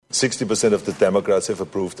60% of the Democrats have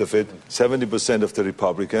approved of it, 70% of the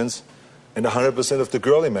Republicans, and 100% of the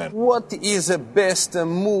girly men. What is the best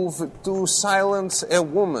move to silence a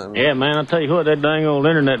woman? Yeah, man, I'll tell you what, that dang old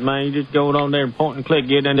internet, man, you just go on there and point and click,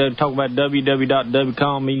 get in there and talk about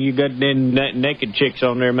www.com, you got them naked chicks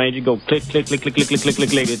on there, man, you go click, click, click, click, click, click, click, click,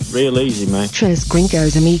 click, it's real easy, man. Tres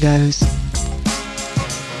Gringos Amigos.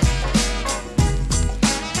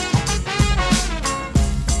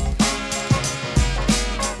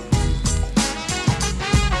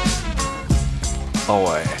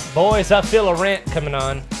 Boys, I feel a rant coming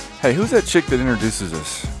on. Hey, who's that chick that introduces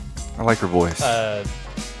us? I like her voice.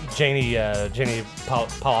 Janie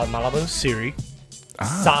Malibu. Siri.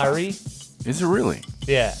 Siri. Is it really?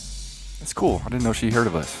 Yeah. That's cool. I didn't know she heard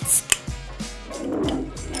of us.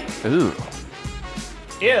 Ooh.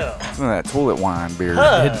 Ew. Some of that toilet wine beer.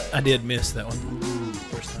 I did miss that one.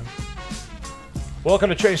 First time. Welcome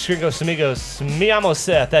to Tres Gringos Amigos. Me llamo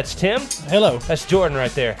Seth. That's Tim. Hello. That's Jordan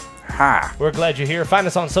right there. Hi. We're glad you're here. Find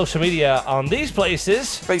us on social media on these places.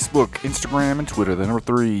 Facebook, Instagram, and Twitter. The number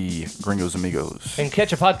 3, Gringos Amigos. And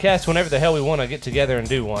catch a podcast whenever the hell we want to get together and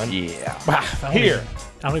do one. Yeah. Here.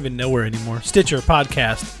 I don't even know where anymore. Stitcher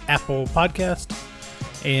Podcast, Apple Podcast,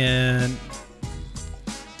 and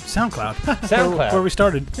SoundCloud. SoundCloud. where we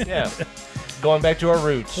started. Yeah. Going back to our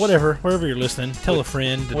roots. Whatever, wherever you're listening, tell a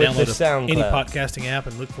friend to download any podcasting app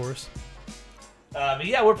and look for us. But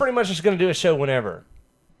yeah, we're pretty much just going to do a show whenever.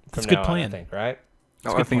 That's a good plan. I think, right? Got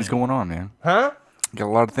a lot of things going on, man. Huh? Got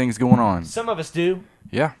a lot of things going on. Some of us do.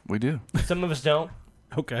 Yeah, we do. Some of us don't.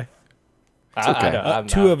 Okay. It's okay. I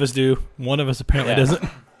Two of us do. One of us apparently doesn't.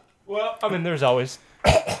 Well, I mean, there's always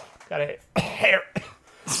got a hair.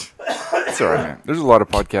 It's all right, man. There's a lot of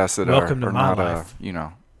podcasts that are not, life.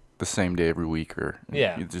 The same day every week or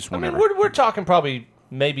just whenever. I mean, we're talking probably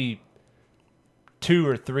maybe 2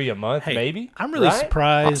 or 3 a month, maybe. I'm really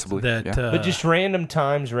surprised Possibly, that. yeah. But just random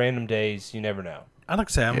times, random days, you never know. I'd like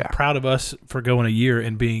to say I'm proud of us for going a year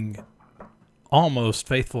and being almost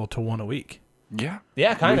faithful to one a week. Yeah.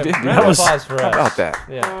 Yeah, kind of. Round of applause for us. How about that?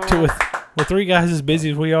 Yeah. With 3 guys as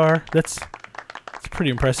busy as we are, it's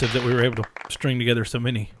pretty impressive that we were able to string together so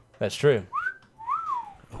many. That's true.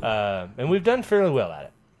 And we've done fairly well at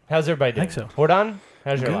it. How's everybody doing? I think so. Hordon,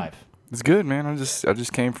 how's your life? It's good, man. I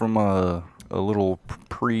just came from a little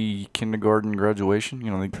pre-kindergarten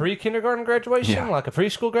graduation. Pre-kindergarten graduation? Yeah. Like a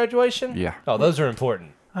preschool graduation? Yeah. Oh, those are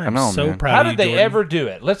important. I am know, so man. proud How of you, did they Jordan. ever do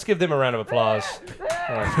it? Let's give them a round of applause.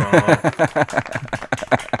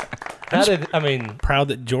 Proud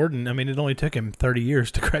that Jordan, it only took him 30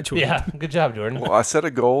 years to graduate. Yeah, good job, Jordan. Well, I set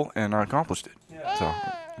a goal and I accomplished it. Yeah. So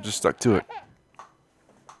I just stuck to it.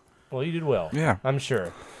 Well, you did well. Yeah. I'm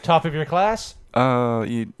sure. Top of your class? No.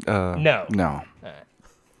 No.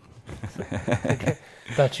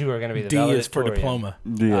 Thought you were going to be the D is for valedictorian. diploma.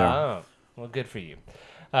 Yeah. Oh, well, good for you.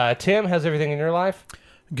 Tim, how's everything in your life?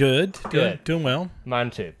 Good. Doing well. Mine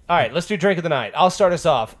too. All right, let's do drink of the night. I'll start us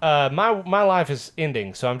off. My life is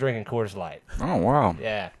ending, so I'm drinking Coors Light. Oh, wow.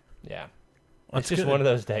 Yeah. That's it's just good. one of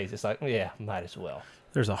those days. It's like, might as well.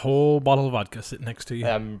 There's a whole bottle of vodka sitting next to you.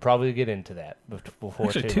 I'm probably get into that before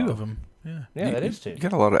Actually, too 2 long. of them. Yeah. Yeah, that is 2. You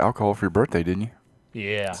got a lot of alcohol for your birthday, didn't you?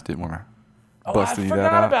 Yeah. Just didn't want to I bust any of that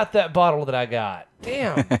forgot out. about that bottle that I got.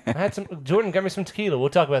 Damn. I had some. Jordan got me some tequila. We'll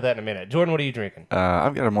talk about that in a minute. Jordan, what are you drinking?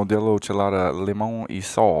 I've got a Modelo Chelada Limon y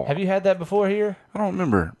Sal. Have you had that before here? I don't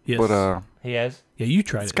remember. Yes. But He has. Yeah, you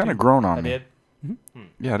tried it's it. kind of grown on I me. did.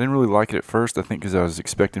 Yeah, I didn't really like it at first, I think, because I was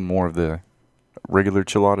expecting more of the regular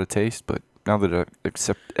Chelada taste, but now that I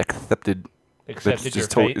accepted Accepted that's your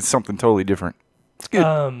just fate. it's something totally different. It's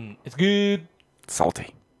good. It's good.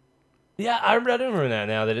 Salty. Yeah, I do remember that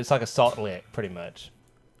now. That it's like a salt lick, pretty much.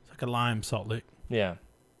 It's like a lime salt lick. Yeah.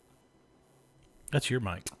 That's your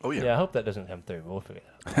mic. Oh, Yeah, I hope that doesn't come through, but we'll figure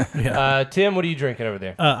it out. Yeah. Tim, what are you drinking over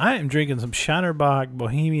there? I am drinking some Shinerbach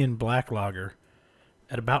Bohemian Black Lager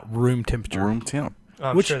at about room temperature. Room temp.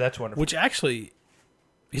 I'm sure that's wonderful. Which actually,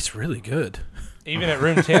 it's really good. Even at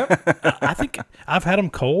room temp? I think I've had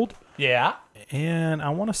them cold. Yeah. And I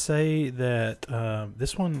want to say that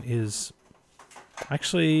this one is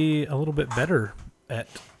actually a little bit better at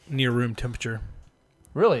near room temperature.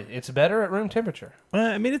 Really? It's better at room temperature?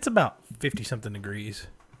 It's about 50-something degrees.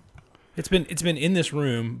 It's been in this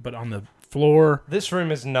room, but on the floor. This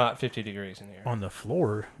room is not 50 degrees in here. On the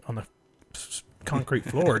floor, on the concrete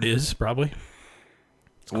floor, it is probably.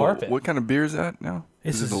 It's carpet. What kind of beer is that now?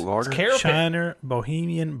 Is it a lager? It's carpet. Shiner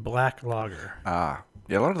Bohemian Black Lager. Ah.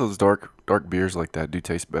 Yeah, a lot of those dark beers like that do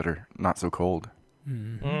taste better. Not so cold.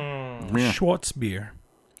 Yeah. Schwarzbier.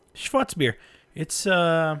 Schwarzbier. It's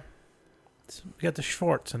got the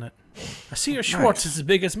Schwartz in it. I see your Schwartz is as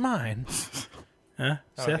big as mine. Huh? I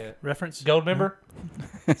don't Seth get it. reference? Gold member?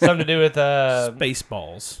 Something to do with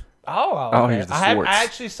Spaceballs. Oh, okay. here's the I Swartz.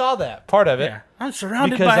 actually saw that part of it. Yeah. I'm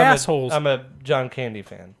surrounded Because by I'm assholes. I'm a John Candy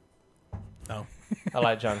fan. Oh. I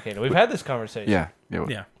like John Candy. We've had this conversation. Yeah.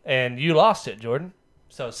 Yeah. And you lost it, Jordan.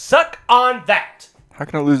 So suck on that. How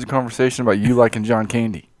can I lose a conversation about you liking John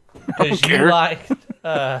Candy? Because you care. liked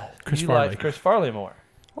Chris you Farley. liked Chris Farley more.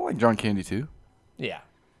 I like John Candy too. Yeah.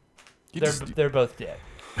 You They're just- they're both dead.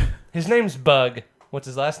 His name's Bug. What's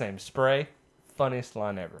his last name? Spray. Funniest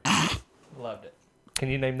line ever. Loved it. Can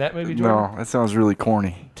you name that movie, Jordan? no, that sounds really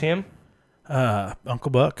corny. Tim? Uncle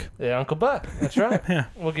Buck. Yeah, Uncle Buck. That's right. Yeah.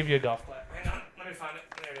 We'll give you a golf clap. Hang on. Let me find it.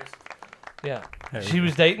 There it is. Yeah. There She we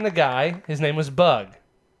was dating the guy. His name was Bug.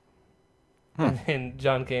 And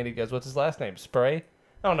John Candy goes, what's his last name? Spray?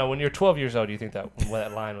 I don't know. When you're 12 years old, you think that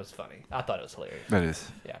line was funny. I thought it was hilarious. That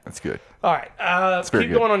is. Yeah. That's good. All right. very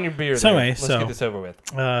Keep good. going on your beer So there. anyway, Let's so- get this over with.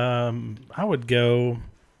 I would go.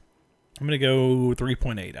 I'm going to go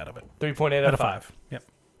 3.8 out of it. 3.8 Out of 5. Yep.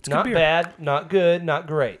 It's a Not good beer. bad, not good, not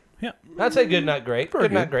great. Yeah. I'd say good, not great.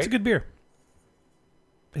 Good, not good. great. It's a good beer.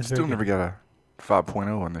 It's Still very never good. got a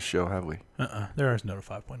 5.0 on this show, have we? There is no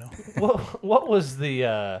 5.0. What was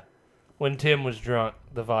the when Tim was drunk,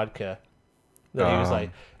 the vodka that he was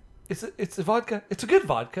like, it's a vodka. It's a good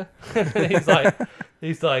vodka. he's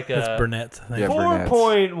like That's Burnett's. I think. Yeah, Burnett's.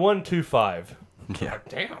 4.125. Yeah.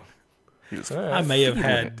 Damn. He was- I may have feeling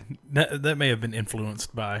had that may have been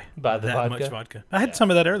influenced by By the that vodka? much vodka. I had some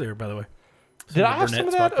of that earlier, by the way. Did I of have some of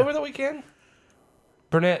Burnett's that vodka. over the weekend?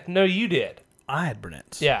 Burnett? No, you did. I had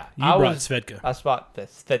Burnett's. Yeah, you I brought was- Svedka. I spot the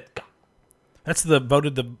Svedka. That's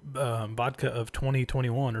voted the vodka of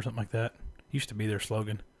 2021 or something like that. Used to be their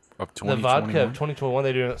slogan. Of The vodka of 2021. 2021.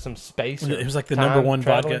 They doing some space. It was like the time number one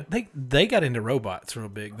traveling? vodka. They got into robots real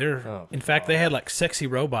big. In fact, they had like sexy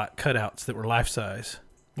robot cutouts that were life size.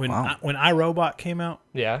 When Wow. when iRobot came out,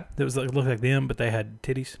 Yeah. that was like looked like them, but they had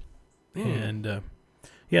titties. And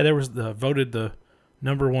there was voted the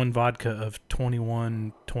number one vodka of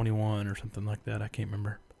 2121 or something like that. I can't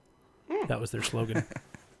remember. That was their slogan.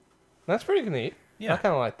 That's pretty neat. Yeah. I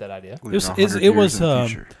kind of like that idea. Living was- 100 it years was, in the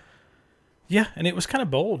future. Yeah, and it was kind of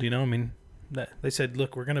bold, I mean, they said,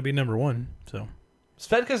 "Look, we're going to be number one." So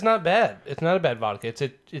Svedka's not bad. It's not a bad vodka.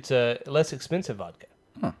 It's a less expensive vodka.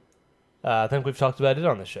 Huh. I think we've talked about it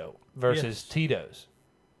on the show. Versus Tito's.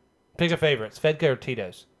 Pick a favorite, Svedka or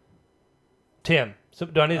Tito's. Tim, so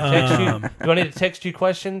do I need to text you? Do I need to text you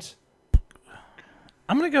questions?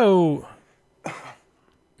 I'm going to go.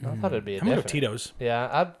 I thought it'd be a I'm going to go definite. Tito's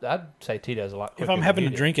Yeah, I'd say Tito's a lot. if quicker I'm than having you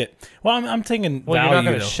to do. drink it. Well, I'm thinking Well, you're value not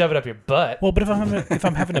going to though. shove it up your butt. Well, but if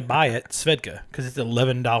I'm having to buy it, Svedka, because it's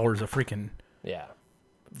 $11 a freaking Yeah,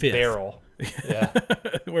 fifth. barrel. Yeah,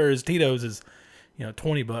 Whereas Tito's is, $20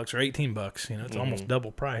 or $18. It's almost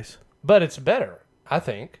double price. but it's better, I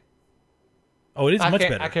think. Oh, it is much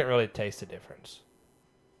better. I can't really taste the difference.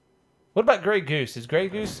 What about Grey Goose? Is Grey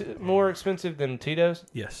Goose more expensive than Tito's?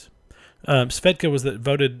 Yes. Svedka was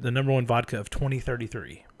voted the number one vodka of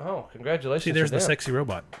 2033. Oh, congratulations! See, there's to the them. sexy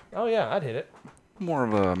robot. Oh yeah, I'd hit it. More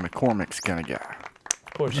of a McCormick's kind of guy.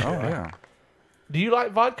 Of course. You Oh, are. yeah. Do you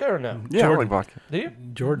like vodka or no? Yeah, I Jordan. like vodka. Do you?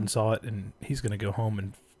 Jordan saw it, and he's going to go home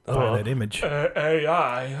and find that image.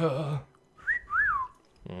 AI.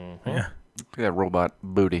 Yeah. Look at that robot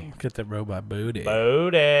booty. Get that robot booty.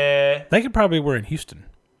 Booty. They could probably were in Houston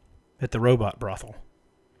at the robot brothel.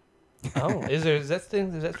 Oh, is that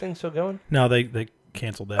thing still going? No, they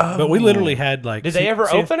canceled that. But we literally had like. Did they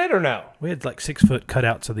ever open it or no? We had like 6-foot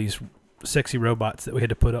cutouts of these sexy robots that we had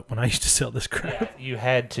to put up when I used to sell this crap. Yeah, you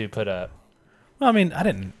had to put up. Well, I mean, I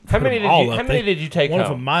didn't. How put many them did all you? up. How many did you take One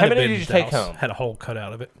home? of them might How have many been did you take Dallas. home? Had a whole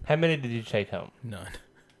cutout of it. How many did you take home? None.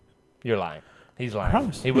 You're lying. He's lying.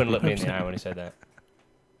 promise. He wouldn't look me in the eye when he said that.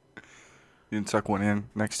 You didn't tuck one in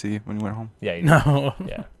next to you when you went home? Yeah. You did. No.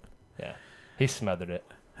 Yeah. Yeah. He smothered it.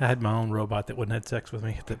 I had my own robot that wouldn't have sex with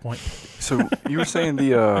me at that point. So you were saying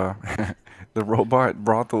the the robot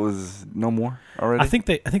brothel is no more already? I think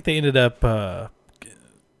they ended up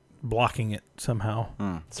blocking it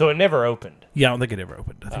somehow. So it never opened. Yeah, I don't think it ever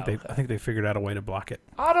opened. okay. I think they figured out a way to block it.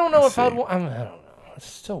 I don't know if see. I'd. I don't know. It's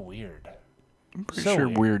so weird. I'm pretty so sure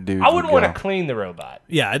weird. weird dudes. I wouldn't would want to go. clean the robot.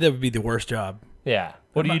 Yeah, that would be the worst job. Yeah.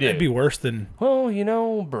 What do you do? It'd be worse than Well,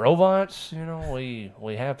 robots. We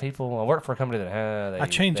have people. I work for a company that I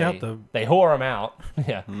change out the- They whore them out.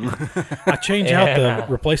 Yeah. I change out Yeah.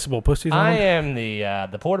 the replaceable pussies on I them.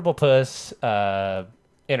 am the portable puss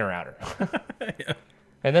in or outer.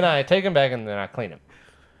 And then I take them back and then I clean them.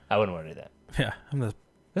 I wouldn't want to do that. Yeah, I'm the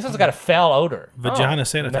This one's got a foul odor. vagina Oh,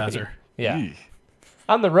 sanitizer. Yeah. Eesh.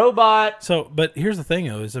 I'm the robot. So, but here's the thing,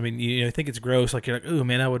 though, is, I mean, you think it's gross. Like, you're like, ooh,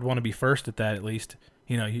 man, I would want to be first at that at least.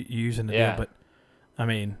 You using the deal. But, I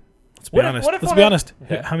mean, let's be honest. Let's be honest.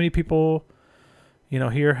 Yeah. How many people,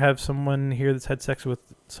 here have someone here that's had sex with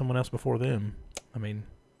someone else before them? I mean.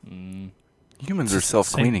 Humans are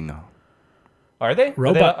self-cleaning, though. Are they?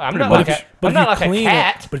 Robot. I'm not like a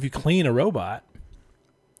cat. But if you clean a robot,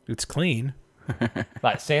 it's clean.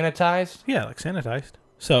 Like sanitized? Yeah, like sanitized.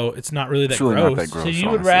 So it's not really that really gross. not that gross. So you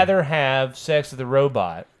would honestly. rather have sex with a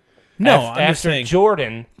robot? No, after I'm just saying.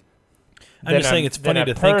 Jordan. I'm just saying it's funny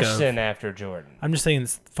to think of. Person after Jordan. I'm just saying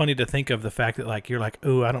it's funny to think of the fact that like you're like,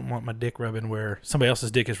 oh, I don't want my dick rubbing where somebody else's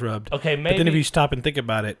dick is rubbed. Okay, maybe. But then if you stop and think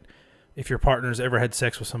about it, if your partner's ever had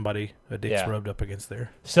sex with somebody, a dick's Yeah. rubbed up against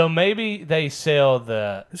there. So maybe they sell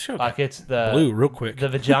the This show like it's the blue real quick. The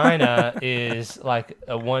vagina is like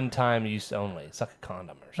a one-time use only. It's like a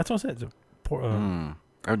condom or something. That's what I said. It's a poor,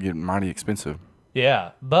 That would get mighty expensive.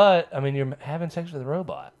 Yeah, but I mean, you're having sex with a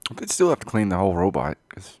robot. They'd still have to clean the whole robot.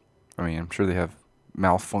 Cause, I mean, I'm sure they have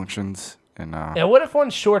malfunctions. And Yeah, what if one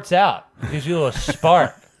shorts out? Gives you a little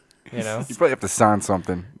spark, You probably have to sign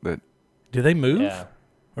something that... do they move? Yeah.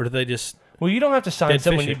 Or do they just... Well, you don't have to sign Dead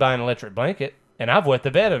something when fishy. you buy an electric blanket. And I've wet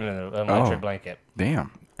the bed in an electric blanket.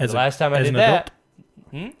 Damn. The last time I did that.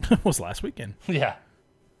 was last weekend. Yeah.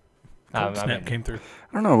 Cold snap came through.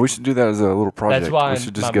 I don't know. We should do that as a little project. That's why we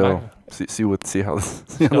should just go see how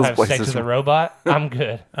Still those have sex places with a robot? I'm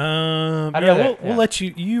good. We'll let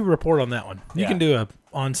you report on that one. You Yeah. can do a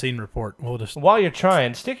on-scene report. We'll just While you're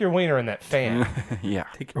trying, stick your wiener in that fan. Yeah.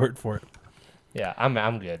 take your word for it. Yeah,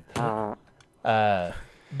 I'm good.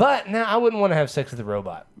 But now I wouldn't want to have sex with a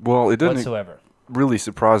robot Well, it doesn't whatsoever. really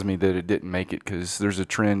surprise me that it didn't make it because there's a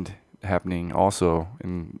trend happening also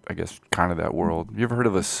in, I guess, kind of that world. You ever heard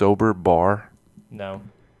of a sober bar? No.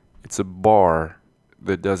 It's a bar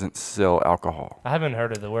that doesn't sell alcohol. I haven't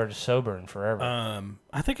heard of the word sober in forever.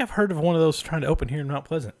 I think I've heard of one of those trying to open here in Mount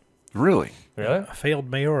Pleasant. Really? Really? A failed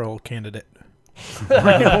mayoral candidate.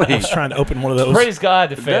 Really? was trying to open one of those. Praise God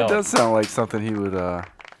to fail. That does sound like something he would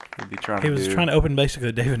be trying to do. He was trying to open basically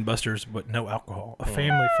a Dave & Buster's, but no alcohol. A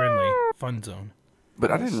family-friendly fun zone. But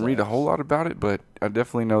I didn't read a whole lot about it, but I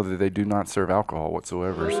definitely know that they do not serve alcohol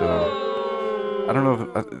whatsoever. So I don't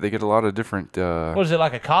know if they get a lot of different... What is it,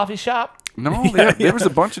 like a coffee shop? No, there was a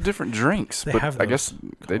bunch of different drinks, They but have I guess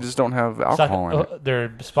they just don't have It's like alcohol in it.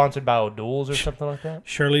 they're sponsored by O'Doul's or something like that?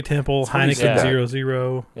 Shirley Temple, funny you said Heineken that.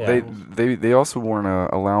 00. Yeah. They also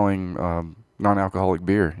weren't allowing non-alcoholic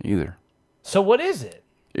beer either. So what is it?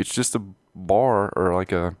 It's just a bar or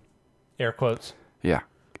like a Air quotes.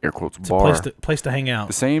 air quotes It's bar. a place to hang out.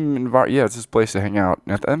 The same environment. Yeah, it's just a place to hang out.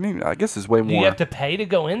 I mean, I guess it's way Do more. you have to pay to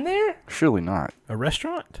go in there? Surely not. A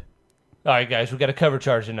restaurant? All right, guys, we got a cover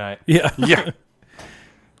charge tonight. Yeah. Yeah.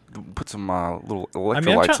 Put some little electrolytes I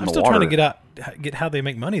mean, in I'm the still water. trying to get how they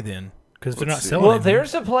make money then, because they're not Let's see. selling. Well, anything.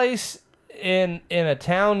 there's a place in a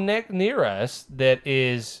town near us that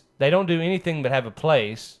is they don't do anything but have a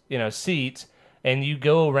place, seats, and you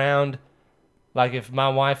go around. Like if my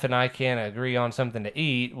wife and I can't agree on something to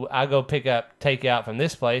eat, I go pick up takeout from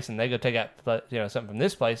this place, and they go take out something from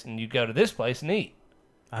this place, and you go to this place and eat.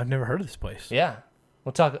 I've never heard of this place. Yeah,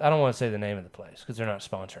 we'll talk. I don't want to say the name of the place because they're not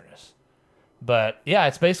sponsoring us. But yeah,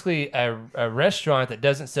 it's basically a restaurant that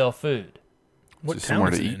doesn't sell food. What Just town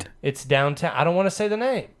somewhere is to it eat. in? It's downtown. I don't want to say the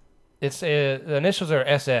name. It's the initials are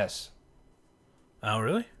SS. Oh,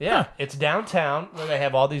 really? Yeah, it's downtown where they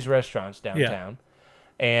have all these restaurants downtown.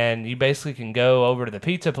 And you basically can go over to the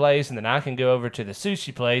pizza place, and then I can go over to the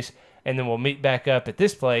sushi place, and then we'll meet back up at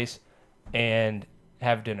this place and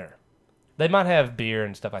have dinner. They might have beer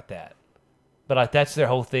and stuff like that. But like that's their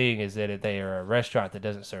whole thing is that they are a restaurant that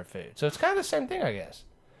doesn't serve food. So it's kind of the same thing, I guess.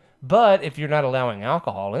 But if you're not allowing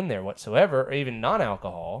alcohol in there whatsoever, or even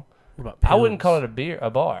non-alcohol, What about I wouldn't call pills? it a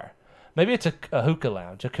bar. Maybe it's a hookah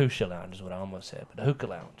lounge. A kusha lounge is what I almost said, but a hookah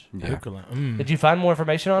lounge. Yeah. Hookah lounge. Did you find more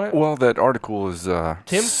information on it? Well, that article is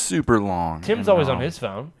Tim? super long. Tim's and, always on his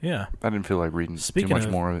phone. Yeah. I didn't feel like reading Speaking too much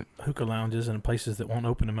of- more of it. Hookah lounges and places that won't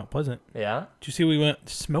open in Mount Pleasant. Yeah. Did you see we went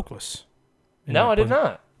smokeless? in No, Mount I did Pleasant?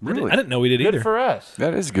 not. Really? I didn't know we did Good either. for us.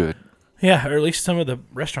 That is good. Yeah, or at least some of the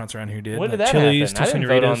restaurants around here did. When did like that Chili's, happen? I Two didn't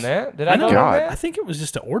vote on Senoritas. that. Did I I know. vote on God. I that? think it was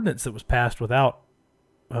just an ordinance that was passed without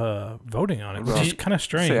voting on it, which is kind of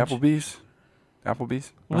strange. Say Applebee's.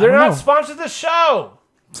 Applebee's. Well, they're I don't not know. sponsored the show.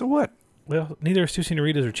 So what? Well, neither is Two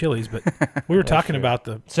Senoritas or Chili's, but we were talking about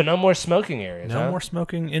the So no more smoking areas, no huh? more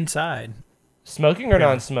smoking inside. Smoking or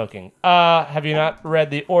non-smoking? Have you not read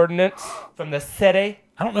the ordinance from the city?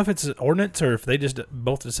 I don't know if it's an ordinance or if they just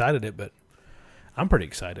both decided it, but I'm pretty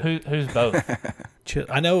excited. Who's both?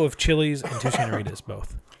 I know of Chili's and Two Senoritas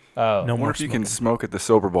both. Oh. No What more if you smoking. can smoke at the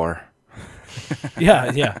sober bar?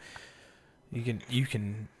 Yeah. You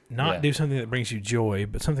can not Yeah. do something that brings you joy,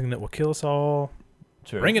 but something that will kill us all.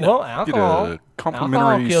 True. Bring it well, up. Get alcohol. a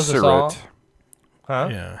complimentary kills us all. cigarette. Huh?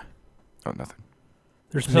 Yeah. Oh, nothing.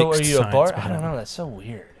 There's So mixed are you a science bar? I behind don't it. know. That's so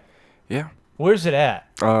weird. Yeah. Where's it at?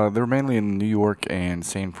 They're mainly in New York and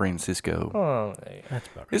San Francisco. Oh, That's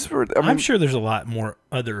about right. It's for, I mean, I'm sure there's a lot more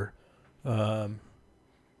other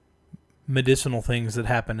medicinal things that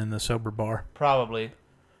happen in the sober bar. probably.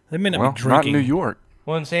 They may not well, be drinking. not in New York.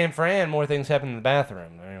 Well, in San Fran, more things happen in the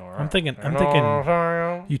bathroom. I'm thinking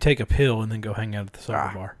you take a pill and then go hang out at the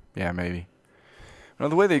sober bar. Yeah, maybe. No,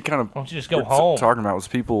 the way they kind of Why don't you just go were home? talking about was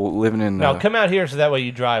people living in No, come out here so that way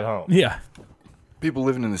you drive home. Yeah. people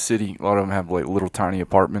living in the city. A lot of them have like little tiny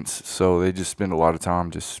apartments, so they just spend a lot of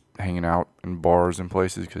time just hanging out in bars and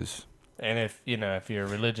places because. And if you're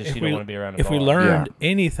religious, you don't want to be around a If bar. we learned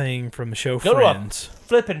anything from the show Go Friends, to a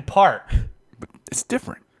flipping park. But it's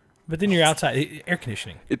different. but then you're outside, air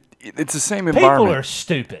conditioning. It's the same People environment. are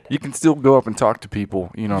stupid. You can still go up and talk to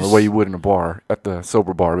people, the way you would in a bar, at the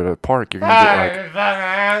sober bar, but at a park, you're gonna get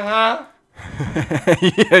like,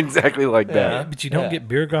 yeah, exactly like that. But you don't get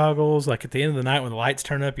beer goggles. Like at the end of the night when the lights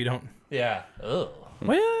turn up, you don't. Yeah. Ugh.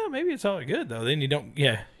 Well, maybe it's all good though. Then you don't.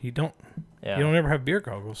 Yeah, you don't. Yeah. You don't ever have beer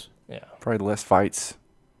goggles. Yeah. Probably less fights,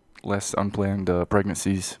 less unplanned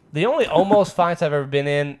pregnancies. The only almost fights I've ever been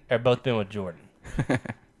in have both been with Jordan.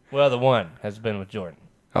 Well, the one has been with Jordan.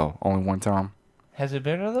 Oh, only one time. Has it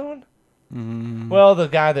been another one? Well, the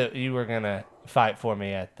guy that you were gonna fight for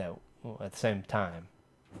me at the same time.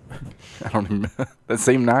 I don't even. That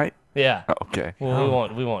same night. Yeah. Oh, okay. Well,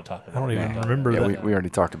 we won't talk about. I don't even that. remember Yeah, that. we already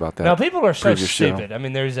talked about that. Now people are so previous show. stupid. I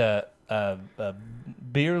mean, there's a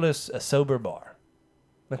beerless, a sober bar.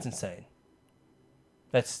 That's insane.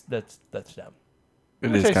 That's dumb. It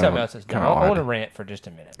Let me is tell you kind something of else that's dumb. kind I of want to odd. rant for just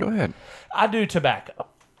a minute. Go ahead. I do tobacco.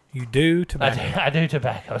 You do tobacco. I do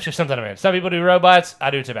tobacco. It's just something I mean. Some people do robots. I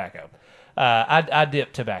do tobacco. I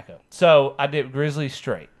dip tobacco. So I dip Grizzly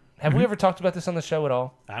straight. Have we ever talked about this on the show at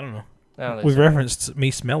all? I don't know. I don't think We've so. referenced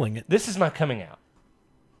me smelling it. This is my coming out.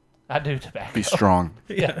 I do tobacco. Be strong.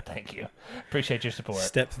 Yeah, thank you. Appreciate your support.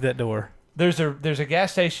 Step through that door. There's a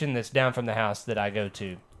gas station that's down from the house that I go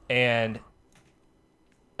to, and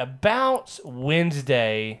about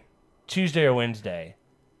Tuesday or Wednesday,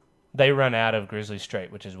 they run out of Grizzly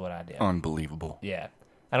Straight, which is what I did. Unbelievable. Yeah,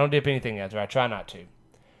 I don't dip anything else, or I try not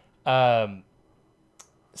to.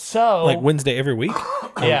 So Like Wednesday every week.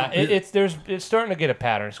 yeah, it's starting to get a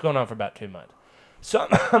pattern. It's going on for about 2 months. So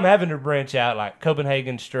I'm having to branch out like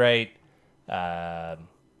Copenhagen Straight,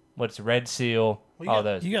 what's Red Seal, all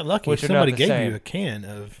those. You got lucky. which are not Somebody the gave same. you a can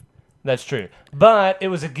of That's true, but it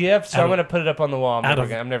was a gift, so Out I'm of- going to put it up on the wall. out I'm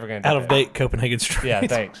of- never going to out of date Copenhagen Straight. Yeah,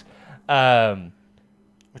 thanks.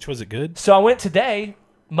 Which was it good? So I went today,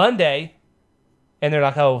 Monday, and they're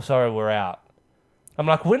like, "Oh, sorry, we're out." I'm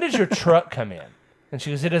like, "When does your truck come in?" And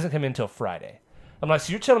she goes, "It doesn't come in until Friday." I'm like,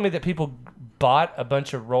 "So you're telling me that people bought a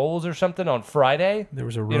bunch of rolls or something on Friday? There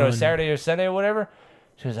was a run. Saturday or Sunday or whatever?"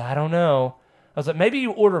 She goes, "I don't know." I was like, "Maybe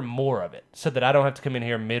you order more of it so that I don't have to come in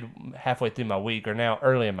here halfway through my week or now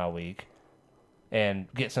early in my week and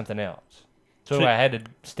get something else." So I had to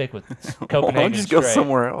stick with Why Copenhagen don't you just go Straight.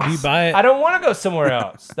 somewhere else? You buy it, I don't want to go somewhere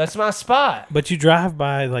else. That's my spot. but you drive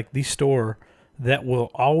by like the store that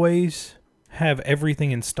will always have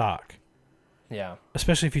everything in stock. Yeah.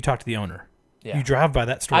 Especially if you talk to the owner. Yeah. You drive by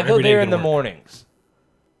that store. I go every day there to in the work. mornings.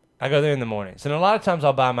 And a lot of times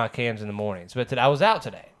I'll buy my cans in the mornings. But I was out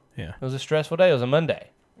today. Yeah. It was a stressful day. It was a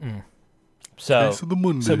Monday. So,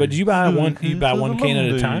 So, but do you buy one? You buy one can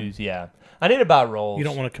at a time. yeah. I need to buy rolls. You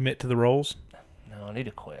don't want to commit to the rolls. No, I need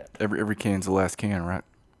to quit. Every can's the last can, right?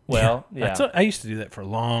 Well, yeah. I used to do that for a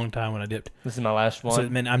long time when I dipped. This is my last one. So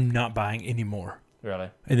it meant I'm not buying anymore. Really?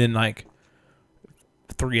 And then like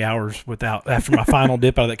 3 hours after my final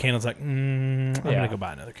dip out of that can, I was like, I'm gonna go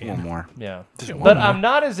buy another can. One more. Yeah. Just one But more. I'm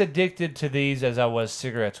not as addicted to these as I was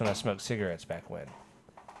cigarettes when I smoked cigarettes back when.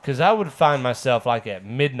 Because I would find myself like at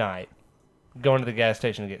midnight going to the gas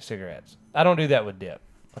station to get cigarettes. I don't do that with dip.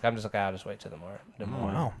 Like I'm just like, I'll just wait till the morning.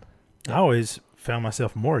 Wow. I always found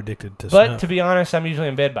myself more addicted to But snuff. to be honest, I'm usually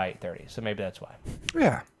in bed by 8:30, so maybe that's why.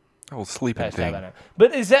 Yeah. That whole sleeping Passed out thing. by now.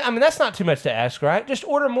 But that's not too much to ask, right? Just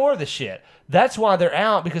order more of the shit. That's why they're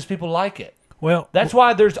out, because people like it. well, That's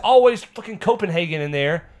why there's always fucking Copenhagen in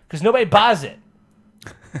there, because nobody buys it.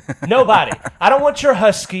 Nobody. I don't want your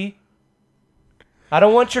Husky. I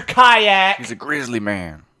don't want your kayak. He's a grizzly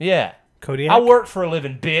man. Yeah. Kodiak. I work for a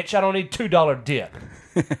living, bitch. I don't need $2 dip.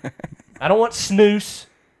 I don't want snooze.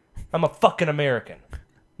 I'm a fucking American.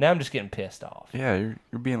 Now I'm just getting pissed off. Yeah,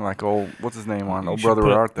 you're being like what's his name on You old should brother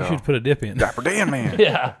put- Art You though. should put a dip in. Dapper Dan man.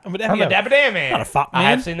 Yeah. I'm a Dapper Dan man. Not a fop I man.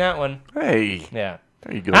 have seen that one. Hey, Yeah.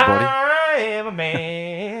 there you go, buddy. I am a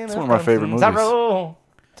man. It's one of my favorite movies.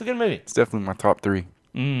 It's a good movie. It's definitely my top 3.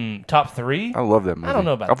 Top 3? I love that movie. I don't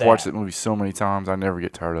know about I've that. watched that movie so many times. I never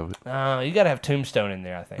get tired of it. You got to have Tombstone in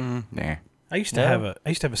there, I think. Nah. I used to have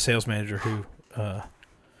a sales manager who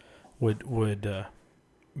would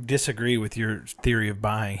disagree with your theory of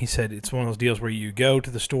buying. He said it's one of those deals where you go to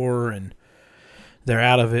the store and they're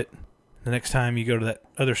out of it. The next time you go to that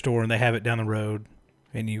other store and they have it down the road,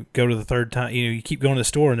 and you go to the third time, you keep going to the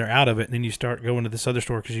store and they're out of it, and then you start going to this other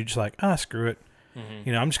store because you're just like, screw it.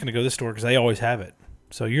 Mm-hmm. I'm just going to go to this store because they always have it.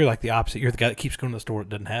 So you're like the opposite. You're the guy that keeps going to the store that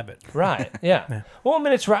doesn't have it. Right, yeah. Yeah. Well, I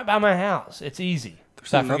mean, it's right by my house. It's easy.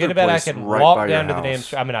 So I another forget about it. I place can right walk by down your to the damn house.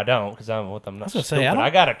 store. I mean, I don't because I'm not was gonna say, stupid. I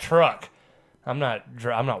got a truck. I'm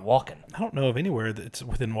not walking. I don't know of anywhere that's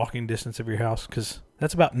within walking distance of your house because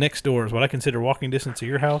that's about next door is what I consider walking distance of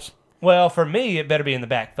your house. Well, for me, it better be in the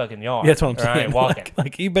back fucking yard. Yeah, that's what I'm or I saying. ain't walking.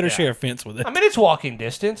 Like you better share a fence with it. I mean, it's walking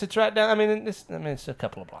distance. It's right down. I mean, it's a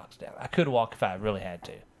couple of blocks down. I could walk if I really had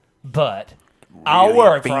to, but I'll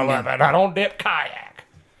work for a living. I don't dip kayak.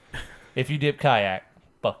 If you dip kayak,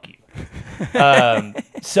 fuck you.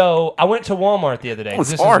 So I went to Walmart the other day.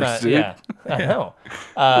 It's This harsh, is dude. Yeah, I know.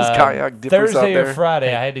 Those kayak dippers out Thursday or there.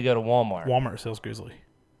 Friday, I had to go to Walmart. Walmart sells Grizzly.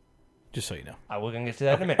 Just so you know. I was gonna get to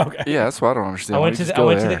that in a minute. Okay. Yeah, that's what I don't understand. I Why went you to just the, I go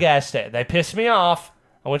went to there? the gas station. They pissed me off.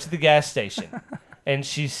 I went to the gas station, and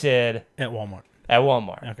she said At Walmart. at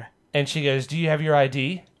Walmart. Okay. And she goes, "Do you have your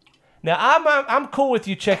ID?" Now I'm cool with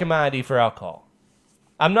you checking my ID for alcohol.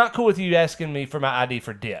 I'm not cool with you asking me for my ID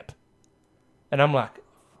for dip. And I'm like,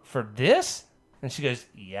 "For this?" And she goes,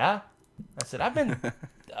 "Yeah." I said, "I've been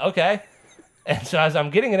okay." And so as I'm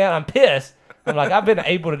getting it out, I'm pissed. I'm like, "I've been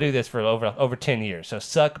able to do this for over 10 years. So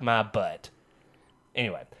suck my butt."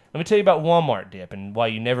 Anyway, let me tell you about Walmart dip and why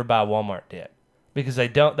you never buy Walmart dip. Because they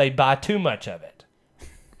buy too much of it.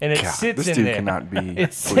 And it God, sits this in dude there. cannot be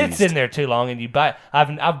It sits pleased. in there too long, and you buy.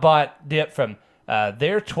 I've bought dip from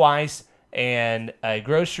there twice and a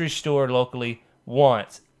grocery store locally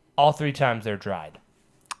once. All 3 times they're dried.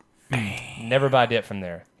 Never buy dip from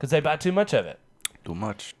there because they buy too much of it. Too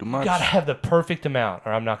much. Gotta have the perfect amount,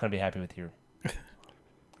 or I'm not gonna be happy with you.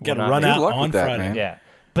 Got to not run be. out Good luck on with that, Friday. man. Yeah,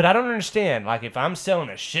 but I don't understand. Like if I'm selling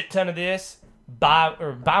a shit ton of this, buy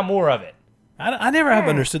more of it. I never have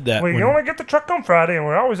understood that. Well, when- you only get the truck on Friday, and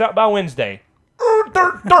we're always out by Wednesday.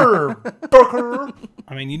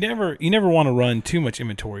 I mean, you never want to run too much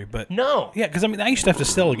inventory, but No. yeah, because I mean, I used to have to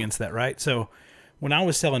sell against that, right? So when I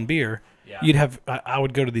was selling beer, you'd have I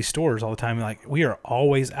would go to these stores all the time and like, we are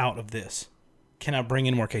always out of this. Can I bring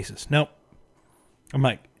in more cases? Nope. I'm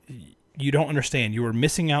like, you don't understand. You are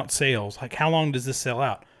missing out sales. Like, how long does this sell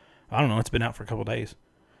out? I don't know. It's been out for a couple of days.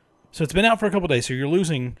 So it's been out for a couple of days. So you're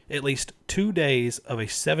losing at least 2 days of a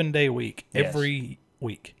 7-day week every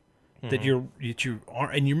week. That you are,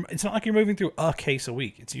 and it's not like you're moving through a case a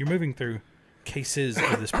week. You're moving through cases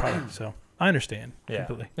of this product. So I understand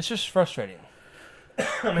completely. It's just frustrating.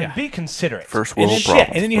 I mean, be considerate. First And world then, problems.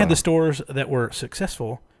 and then you had bro. the stores that were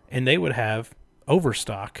successful, and they would have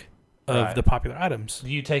overstock of Right. the popular items. Do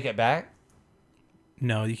you take it back?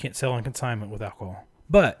 No, you can't sell on consignment with alcohol.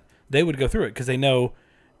 But they would go through it because they know,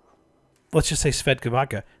 let's just say Svedka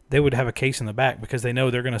vodka, they would have a case in the back because they know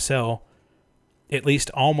they're going to sell at least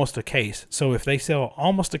almost a case. So if they sell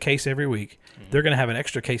almost a case every week, they're going to have an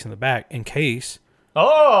extra case in the back in case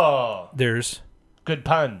Oh, there's good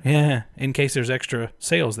pun. in case there's extra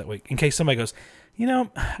sales that week. In case somebody goes, I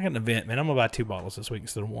got an event, man. I'm going to buy 2 bottles this week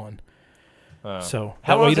instead of 1. So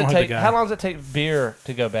How that way long you does don't it have take? the guy. How long does it take beer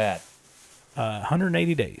to go bad?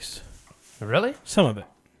 180 days. Really? Some of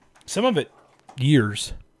it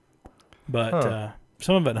years, but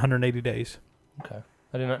some of it 180 days. Okay,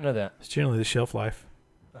 I did not know that. It's generally the shelf life.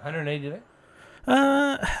 180 days.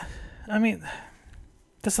 I mean,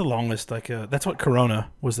 that's the longest. Like that's what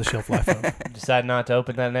Corona was the shelf life of. Decide not to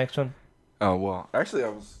open that next one. Oh well, actually, I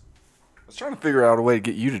was trying to figure out a way to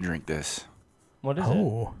get you to drink this. What is it?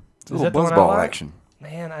 Oh, It's a Is little that the one I buzzball like? action.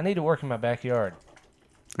 Man, I need to work in my backyard.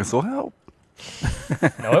 This will help.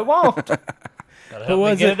 No, it won't. That'll help me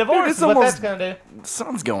was get it? a divorce. Dude, it's is what almost- that's gonna do. The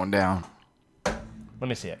sun's going down. Let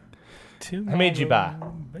me see it. How How many did you buy?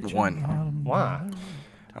 1. Why?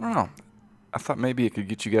 I don't know. I thought maybe it could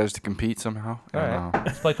get you guys to compete somehow. All And, right,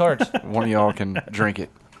 let's play cards. one of y'all can drink it.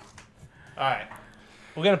 All right,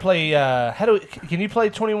 we're gonna play. Can you play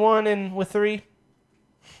 21 and with 3?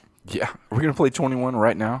 Yeah, we're gonna play 21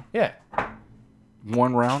 right now. Yeah.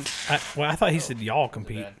 1 round. I thought he said y'all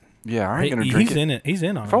compete. Yeah, I ain't gonna drink He's it. in it. He's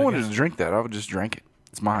in on If I it. wanted guess. to drink that, I would just drink it.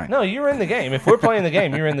 It's mine. No, you're in the game. If we're playing the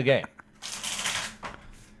game, you're in the game.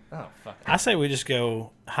 Oh, fuck it. I say we just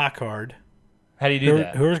go high card. How do you do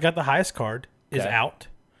that? Whoever's got the highest card is Okay. out.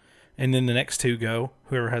 And then the next two go.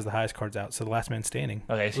 Whoever has the highest cards out. So the last man standing.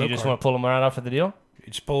 Okay, so Low you just card. want to pull them right off of the deal? You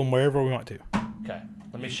just pull them wherever we want to. Okay.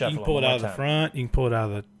 Let me You shuffle can pull it them out one of the more time. front. You can pull it out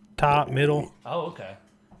of the top, middle. Oh, okay.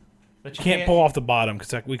 But You can't pull off the bottom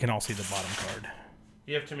because we can all see the bottom card.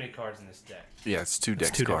 You have too many cards in this deck. Yeah, it's two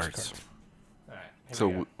decks two decks cards. cards. All right. Here So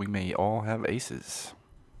we go. we may all have aces.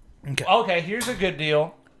 Okay. Okay, here's a good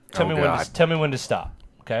deal. Tell me when to stop.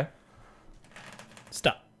 Okay,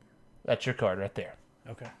 Stop. that's your card right there.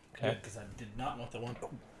 Okay. Okay. Because I did not want the one. Oh,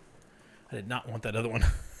 I did not want that other one. All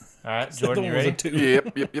right, The Jordan, other you one was a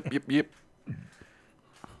ready? 2. Yep.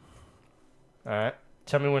 All right,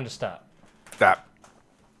 tell me when to stop. Stop.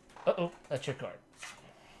 Uh-oh, that's your card.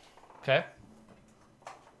 Okay.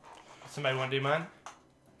 Somebody want to do mine?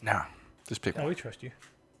 Nah, just pick Oh, one. we trust you.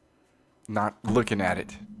 Not looking at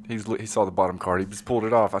it. He saw the bottom card. He just pulled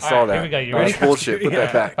it off. I All saw right, that. here we go. You No, ready? that's bullshit. Put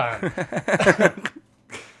that back. Fine.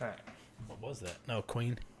 What was that? No,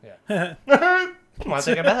 Queen. Yeah. Come on,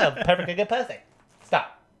 think about it. Perfect, good pussy.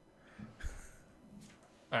 Stop.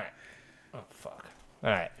 All right. Oh, fuck. All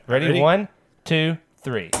right. Ready? 1, 2,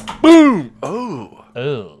 3. Boom. Oh.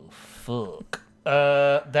 Oh, fuck.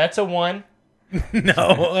 That's a 1.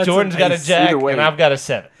 No. That's Jordan's got a ace. jack, Either way. and I've got a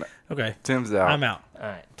 7. Okay. Tim's out. I'm out. All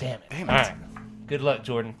right. Damn it. Damn All it. right. Good luck,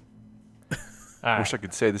 Jordan. All right. Wish I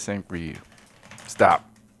could say the same for you. Stop.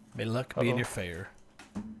 May luck be in your favor.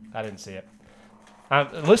 I didn't see it.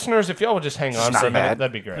 Listeners, if y'all would just hang on not for a minute, bad.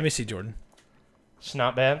 that'd be great. Let me see, Jordan. It's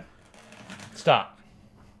not bad. Stop.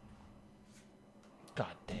 God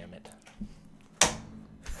damn it.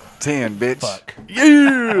 10, bitch. Fuck.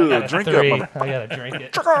 Yeah. Drink up, 3. mother. I gotta drink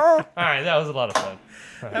it. All right, that was a lot of fun.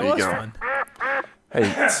 That you was go. fun.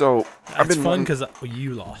 Hey, so I've It's been fun wanting- because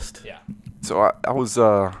you lost. Yeah. So I was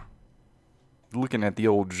looking at the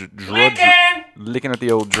old drudge. Looking at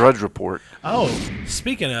the old drudge report. Oh,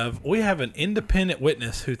 speaking of, we have an independent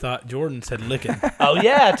witness who thought Jordan said licking. Oh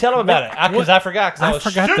yeah, tell them about it. Because I forgot. Cause I I was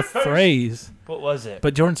forgot the phrase. What was it?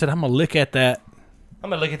 But Jordan said, I'm going to lick at that. I'm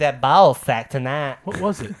gonna look at that ball sack tonight. What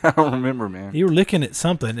was it? I don't remember, man. You were licking at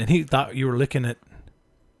something, and he thought you were licking at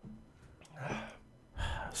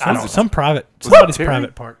some private, somebody's Terry?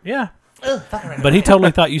 private part. Yeah. Ugh, fuck around. But he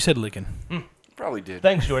totally thought you said licking. Probably did.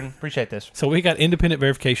 Thanks, Jordan. Appreciate this. So we got independent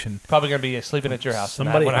verification. Probably gonna be sleeping at your house tonight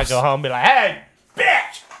Somebody when else. I go home. And be like, hey,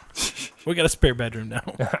 bitch. We got a spare bedroom now.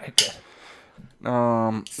 All right, good.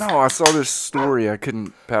 No, I saw this story I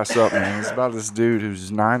couldn't pass up, man. It's about this dude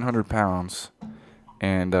who's 900 pounds,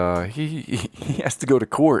 and he has to go to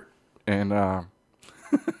court, and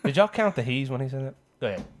Did y'all count the he's when he said that? Go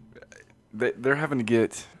ahead. they're having to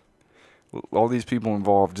get all these people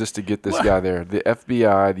involved just to get this guy there. The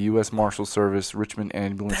FBI, the U.S. Marshal Service, Richmond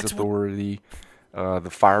Ambulance Authority, the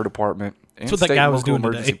fire department, and what that state guy and was local doing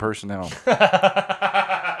emergency today. personnel.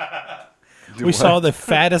 We saw the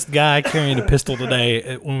fattest guy carrying a pistol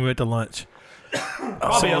today when we went to lunch.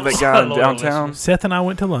 Saw that guy in loyal downtown. Seth and I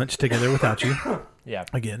went to lunch together without you Yeah.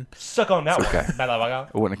 again. Suck on that one. okay. Balabaga.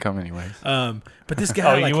 I wouldn't have come anyways. But this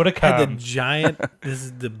guy Oh, you like, would've had the come. giant. This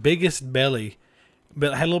is the biggest belly,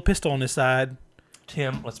 but had a little pistol on his side.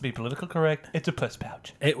 Tim, let's be political correct. It's a puss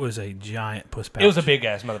pouch. It was a giant puss pouch. It was a big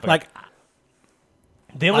ass motherfucker. like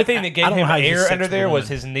the only like, thing that I gave don't know him how he's air 6 under there foot was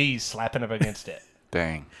one. his knees slapping up against it.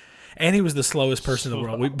 Dang. And he was the slowest person in the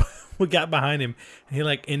world. We got behind him, and he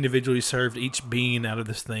like individually served each bean out of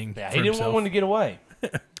this thing. Yeah, for he didn't himself. want one to get away.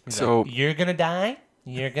 He's So- like, you're gonna die.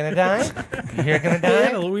 You're gonna die. You're gonna He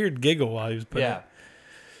had die. a weird giggle while he was putting Yeah.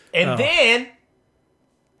 it. And then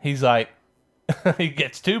he's like, he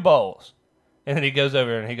gets 2 bowls, and then he goes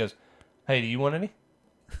over and he goes, "Hey, do you want any?"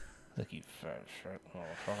 He's like, "You fat shit,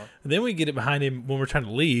 motherfucker." Then we get it behind him when we're trying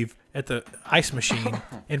to leave at the ice machine,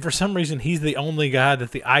 and for some reason he's the only guy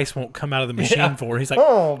that the ice won't come out of the machine Yeah. for. He's like,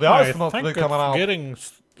 Oh, the ice I must think be coming it's out. getting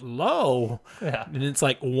slow. Yeah. And it's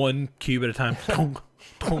like 1 cube at a time.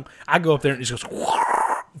 I go up there and it just goes,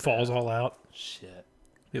 falls all out. Shit.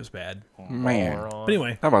 It was bad. Man. But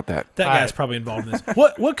anyway, How about that? that All guy's right. probably involved in this.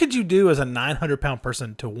 What could you do as a 900-pound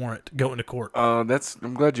person to warrant going to court? I'm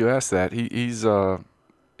glad you asked that. He's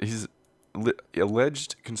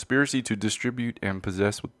alleged conspiracy to distribute and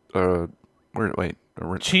possess with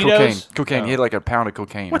Cheetos? Cocaine. Oh. He had like a pound of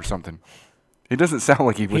cocaine or something. He doesn't sound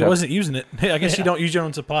like he would He have. wasn't using it. I guess you don't use your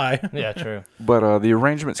own supply. Yeah, true. But the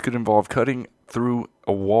arrangements could involve cutting through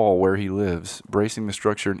a wall where he lives, bracing the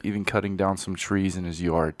structure, and even cutting down some trees in his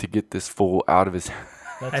yard to get this fool out of his.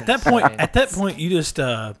 That's At that insane. point, you just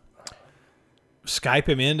Skype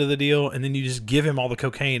him into the deal, and then you just give him all the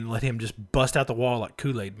cocaine and let him just bust out the wall like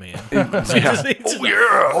Kool-Aid Man. Just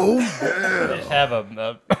have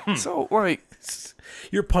a So, like,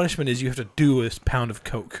 your punishment is you have to do a pound of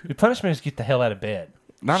coke. your punishment is get the hell out of bed.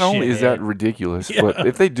 not only is that Shithead. ridiculous, but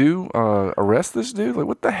if they do arrest this dude, like,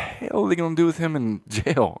 what the hell are they going to do with him in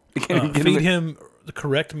jail? They can't even get Feed him the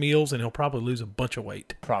correct meals, and he'll probably lose a bunch of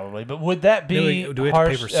weight. Probably, but would that be Do we have to pay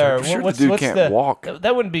harsh? for surgery? Sure, the what's, dude what's can't the, walk.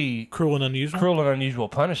 That wouldn't be Cruel and unusual. cruel and unusual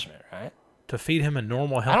punishment, right? To feed him a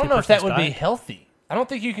normal, healthy I don't know if that person's would be diet? healthy. I don't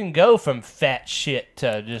think you can go from fat shit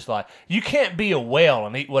to just like you can't be a whale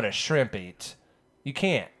and eat what a shrimp eats. You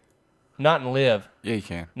can't. Not and live. Yeah, you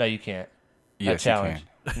can. No, you can't. Yes, I challenge.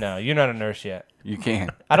 No, you're not a nurse yet. You can.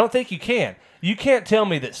 I don't think you can. You can't tell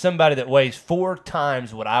me that somebody that weighs 4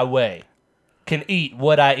 times what I weigh can eat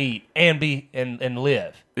what I eat and be and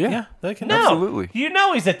live. Yeah, they can. No, Absolutely. You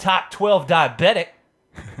know he's a top 12 diabetic.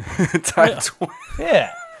 Type 20.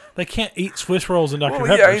 Yeah. They can't eat Swiss rolls and Dr. Well,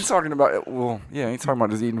 Peppers. yeah, I ain't talking about. Well, yeah, I ain't talking about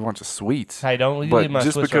just eating a bunch of sweets. Hey, don't leave But my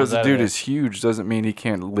just Swiss because rolls the out of dude there. is huge doesn't mean he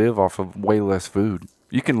can't live off of way less food.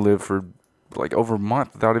 You can live for like over a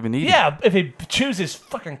month without even eating. Yeah, if he chooses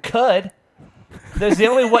fucking cud, that's the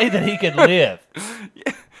only way that he could live.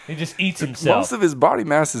 He just eats himself. Most of his body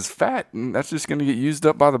mass is fat, and that's just going to get used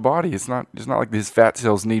up by the body. It's not like his fat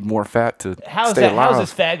cells need more fat to stay alive. How's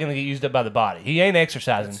his fat going to get used up by the body? He ain't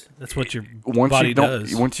exercising. That's what your once body you don't,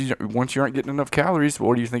 does. once you aren't getting enough calories,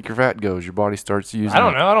 where do you think your fat goes? Your body starts using. I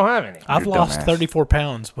don't know. I don't have any. I've You're lost dumbass. 34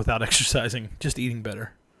 pounds without exercising, just eating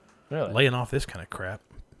better. Really? Laying off this kind of crap.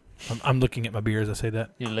 I'm looking at my beer as I say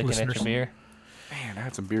that. You're looking Listeners. at your beer? Man, I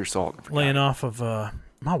had some beer salt. I forgot. Laying off of,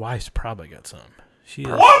 my wife's probably got some. She is,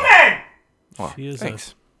 Woman! Well, she is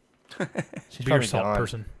thanks. She's a beer probably salt gone.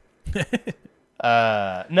 person.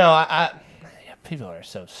 No, yeah, people are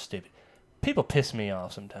so stupid. People piss me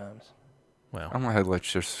off sometimes. Well, I'm gonna let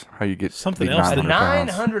just how you get Something to be else. 900 pounds.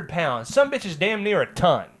 900 pounds. Some bitch is damn near a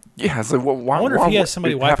ton. Yeah, it's like why? I wonder if why he has would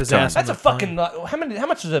somebody it wipe have his time? ass That's a the fucking. How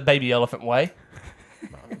much does a baby elephant weigh?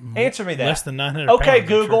 Answer me that. less than 900 Okay, pounds. I'm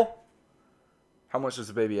Google. sure. How much does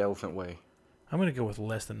a baby elephant weigh? I'm going to go with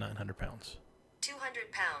less than 900 pounds.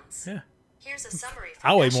 200 pounds. Yeah. Here's a summary.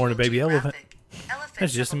 I weigh more than a baby elephant. Elephants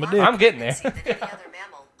That's just have in a my lot dick. more I'm getting there. frequency than any other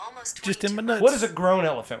mammal, almost Just in my 22 nuts. What does a grown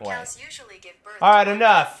elephant weigh? Cows usually give birth All right, to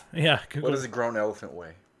enough. Yeah, Google. a grown elephant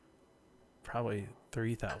weigh? Probably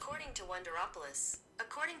 3,000. According to Wonderopolis,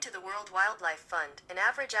 according to the World Wildlife Fund, an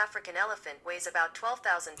average African elephant weighs about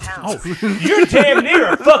 12,000 pounds. Oh, You're damn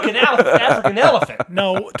near a fucking African elephant.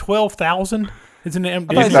 no, 12,000? It's an I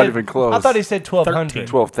thought He's he not said- even close. I thought he said 1,200. 13.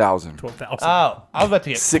 12,000. 12,000. Oh, I was about to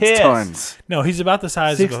get 6 pissed. tons. No, he's about the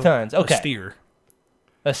size 6 of a, tons. Okay. a steer.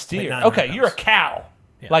 A steer. 900 Okay, you're a pounds. cow.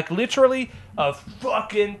 Yeah. Like literally a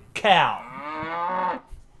fucking cow.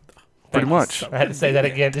 Pretty much. I had to say that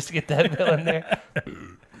again just to get that in there.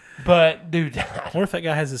 But dude, I wonder if that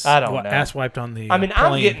guy has his I don't know. ass wiped on the I mean,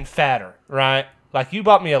 I'm plane. getting fatter, right? Like you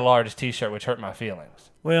bought me a large T-shirt, which hurt my feelings.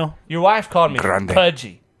 Well, Your wife called me Grande.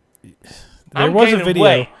 pudgy. there I'm was a gaining video.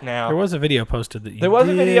 weight now. There was a video posted that you There was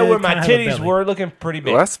a video did where my kinda have a titties belly. were looking pretty The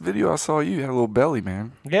big. last video I saw you had a little belly,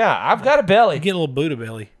 man. Yeah, I've got a belly. You get a little Buddha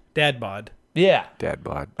belly. Dad bod. Yeah, Dad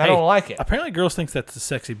bod. I don't like it. Apparently girls think that's a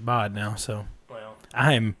sexy bod now, so Well,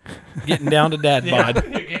 I'm getting down to dad yeah, bod.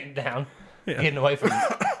 you're getting down. Getting away from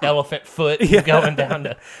elephant foot, Yeah. going down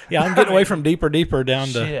to. Yeah, I'm getting away from deeper down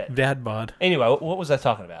to Shit. dad bod. Anyway, what was I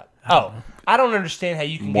talking about? Oh, I don't understand how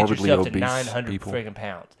you can get Morbidly yourself to obese 900 people. friggin'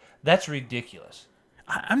 pounds. That's ridiculous.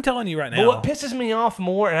 I'm telling you right But now. what pisses me off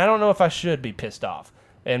more, and I don't know if I should be pissed off,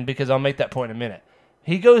 and because I'll make that point in a minute.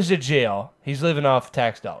 He goes to jail. He's living off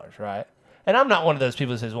tax dollars, right? And I'm not one of those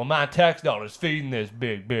people that says, well, my tax dollars feeding this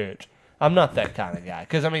big bitch. I'm not that kind of guy.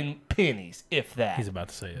 Because, I mean, pennies, if that. He's about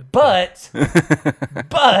to say it. But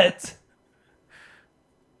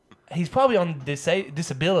he's probably on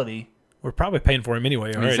disability, We're probably paying for him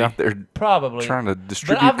anyway already. He's out there probably. trying to But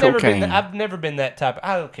distribute I've never cocaine. I've never been that type.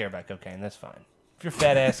 I don't care about cocaine. That's fine. If your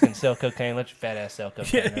fat ass can sell cocaine, let your fat ass sell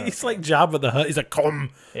cocaine. Yeah, he's like Jabba the Hutt. He's like,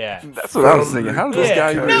 come. Yeah. That's what I was thinking. How did this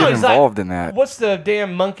guy even No, get he's like, involved in that? What's the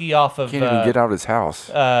damn monkey off of? Can't even get out of his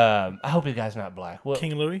house. I hope the guy's not black. What?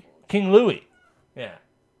 King Louis? King Louis. Yeah.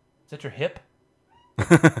 Is that your hip?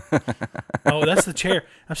 Oh, that's the chair.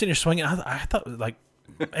 I'm sitting here swinging. I thought like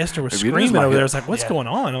Esther was Maybe it is screaming my over there. I hip. was like, what's Yeah. going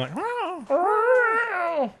on? I'm like,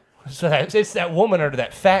 oh. So it's that woman or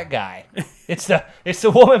that fat guy. It's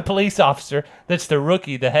the woman police officer that's the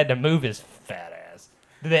rookie that had to move his fat ass.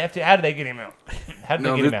 Do they have to? How do they get him out? How do they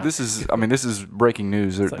No, get him out? this is breaking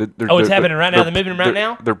news. They're, Oh, it's happening right now? They're moving him right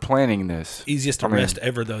now? They're planning this. Easiest I mean, arrest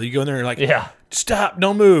ever, though. You go in there and like, Yeah. stop,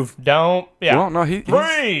 don't move. Don't. Yeah. Well, no, he's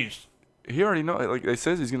Freeze. He already know. Like they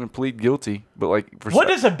says, he's gonna plead guilty. But like, What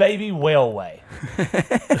does a baby whale weigh?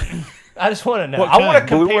 I just want to know. What I want to kind?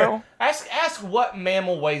 Blue compare. whale? Ask what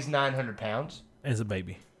mammal weighs 900 pounds. As a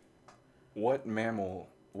baby. What mammal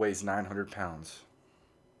weighs 900 pounds?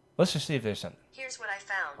 Let's just see if there's something. Here's what I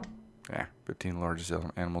found. Yeah, 15 largest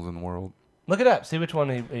animals in the world. Look it up. See which one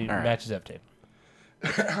he right. matches up to.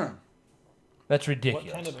 That's ridiculous.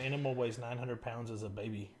 What kind of animal weighs 900 pounds as a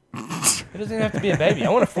baby? It doesn't even have to be a baby. I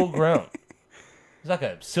want a full grown. It's like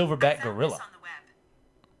a silverback Found gorilla. this on the web.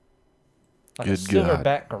 Like Good a God.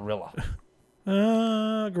 silverback gorilla.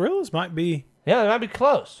 Gorillas might be. Yeah, they might be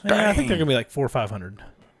close. Yeah, I think they're gonna be like 400 or 500.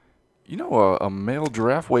 You know, a male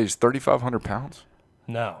giraffe weighs 3,500 pounds.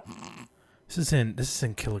 No. This is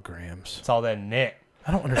in kilograms. It's all that neck.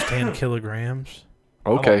 I don't understand kilograms.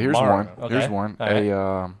 Okay, I'm a here's moron. one. Okay. Here's one. All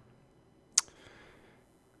right.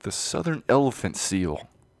 The southern elephant seal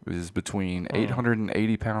is between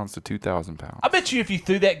 880 pounds to 2,000 pounds. I bet you if you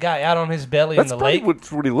threw that guy out on his belly That's in the probably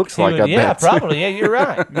lake. what he looks he like, would- I yeah, bet. probably. Yeah, you're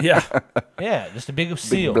right. Yeah. Yeah, just a big Big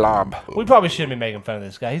seal. blob. We probably shouldn't be making fun of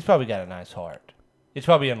this guy. He's probably got a nice heart. It's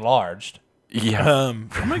probably enlarged. Yeah. I'm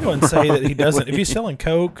gonna go and say that he doesn't. If he's selling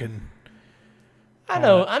coke and I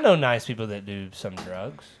know nice people that do some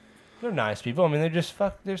drugs. They're nice people. I mean,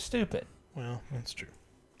 they're stupid. well, that's true.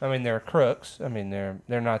 I mean, they're crooks. I mean, they're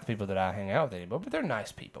not the people that I hang out with anymore, but they're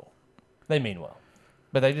nice people. They mean well.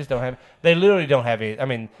 But they just don't have, they literally don't have any, I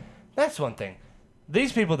mean, that's one thing.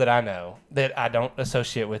 These people that I know that I don't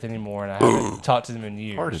associate with anymore and I haven't talked to them in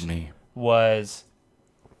years. Pardon me. Was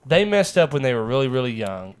they messed up when they were really, really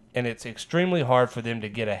young, and it's extremely hard for them to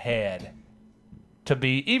get ahead to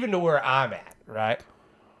be, even to where I'm at, right?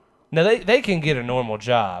 Now, they can get a normal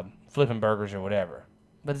job, flipping burgers or whatever.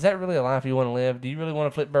 But is that really a life you want to live? Do you really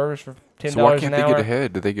want to flip burgers for $10 So why can't an they hour? get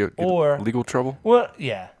ahead? Do they get Or- legal trouble? Well,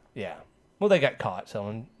 yeah. Well, they got caught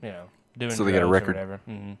selling, doing So they got a drugs or record. whatever.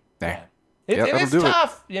 Mm-hmm. Nah. Yeah. Yeah, It that'll is do it.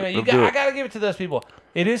 tough. That'll do I it. got to give it to those people.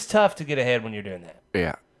 It is tough to get ahead when you're doing that.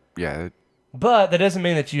 Yeah. Yeah. But that doesn't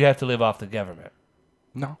mean that you have to live off the government.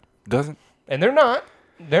 No, doesn't. And they're not.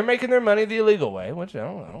 They're making their money the illegal way, which I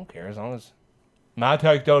don't care as long as my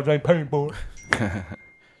tax dollars ain't paying for it.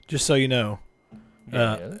 Just so you know,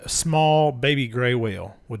 a small baby gray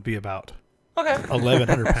whale would be about Okay.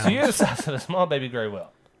 1,100 pounds. So you're the size of a small baby gray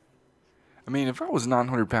whale. I mean, if I was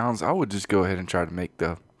 900 pounds, I would just go ahead and try to make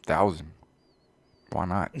the 1,000. Why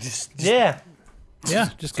not? Yeah. Yeah,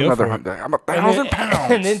 just It's go another for it. 100. I'm 1,000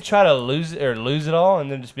 pounds. And then try to lose it all,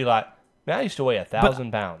 and then just be like, man, I used to weigh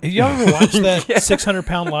 1,000 pounds. Have y'all ever watched that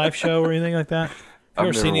 600-pound live show or anything like that? Have you I've ever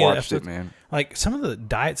never seen any of the watched it, episodes? man. Like some of the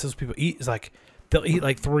diets those people eat is like they'll eat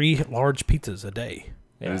like 3 large pizzas a day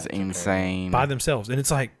It is it's insane. by themselves, and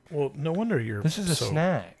it's like, well, no wonder you're. This is a so,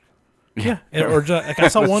 snack. Yeah, or just, like I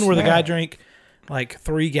saw one where the guy drank like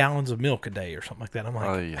 3 gallons of milk a day or something like that. I'm like,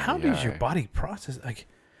 Ay, how ay, does your ay. body process? Like,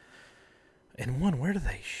 and one, where do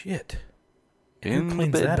they shit? And In who the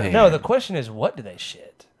cleans that bedpan. up? No, the question is, what do they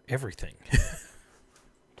shit? Everything.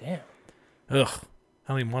 Damn. Ugh, I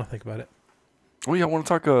don't even want to think about it. Well, y'all want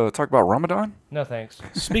to talk about Ramadan? No thanks.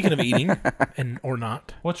 Speaking of eating, or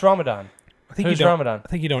not, What's Ramadan? I think Who's you don't, Ramadan? I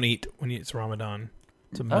think you don't eat when it's Ramadan.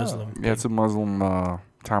 It's a Muslim. Yeah, it's a Muslim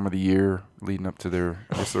time of the year leading up to their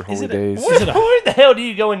holy it a- days. Is it a- Where the hell do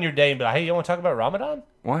you go in your day and be like, hey, you want to talk about Ramadan?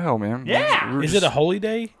 Well, hell, man. Yeah. We're Is it a just- holy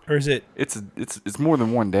day or is it? It's more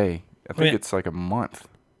than one day. I think mean- it's like a month.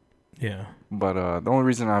 Yeah. But the only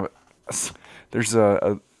reason there's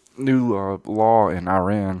a new law in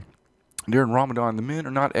Iran during Ramadan, the men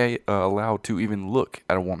are not allowed to even look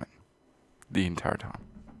at a woman the entire time.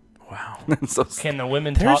 Wow. So Can the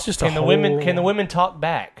women There's talk? just a Can the women? whole- Can the women talk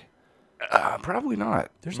back? probably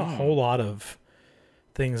not. There's a whole lot of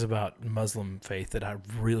things about Muslim faith that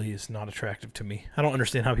really is not attractive to me. I don't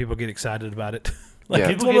understand how people get excited about it. Yeah. it's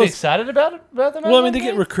People one get of those- excited about it. About the Well, I mean, they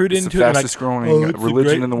Muslim get recruited It's the into it. They're fastest like, growing oh, it's a religion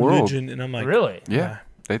great in the world. religion," and I'm like, thing? Really? Yeah,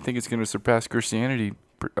 they think it's going to surpass Christianity.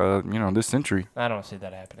 This century. I don't see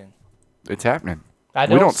that happening. It's happening. I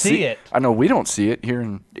We don't see it. I know we don't see it here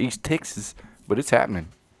in East Texas, but it's happening.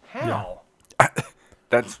 How?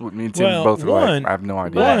 That's what me and Tim Well, both are like. one- I have no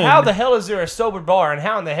idea. But One- how the hell is there a sober bar, and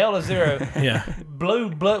how in the hell is there a yeah. blue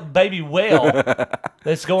baby whale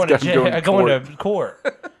that's going to It's gotta go to to court?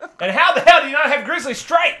 And how the hell do you not have Grizzly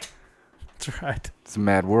straight? That's right. It's a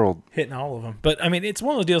mad world. Hitting all of them. But, I mean, it's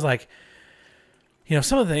one of those deals like,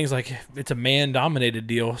 some of the things, like, it's a man-dominated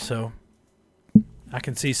deal, so I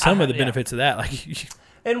can see some of the yeah. benefits of that. Like,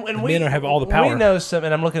 And The we men have all the power. We know some,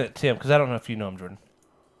 and I'm looking at Tim because I don't know if you know him, Jordan.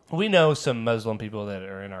 We know some Muslim people that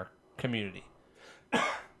are in our community,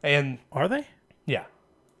 and are they? yeah, Or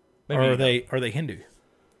Maybe you are know. they Hindu?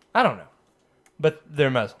 I don't know, but they're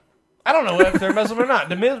Muslim. I don't know if they're Muslim or not.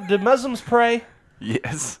 Do Muslims pray?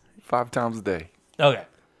 Yes, 5 times a day. Okay.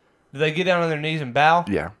 Do they get down on their knees and bow?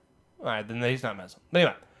 Yeah. All right, then he's not Muslim. But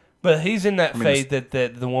anyway, but he's in that faith that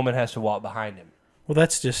the woman has to walk behind him. Well,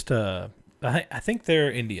 that's just. I think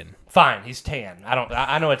they're Indian. Fine, he's tan.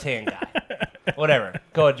 I know a tan guy. Whatever.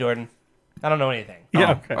 Go ahead, Jordan. I don't know anything.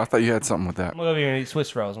 Yeah. Oh, I thought you had something with that. I'm gonna go over here and eat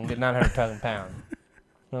Swiss rolls. I'm gonna get 900 pounds.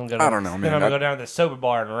 I don't know, man. Then I'm gonna go down to the sober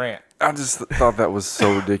bar and rant. I just thought that was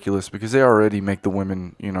so ridiculous because they already make the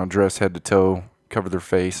women, dress head to toe, cover their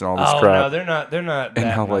face, and all this crap. No, they're not. They're not. And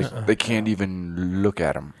that how Muslim. they can't even look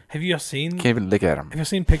at them. Have you seen? Can't even look at them. Have you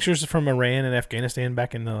seen pictures from Iran and Afghanistan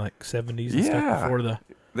back in the 70s and stuff before the?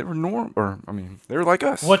 They were they were like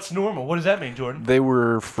us. What's normal? What does that mean, Jordan? They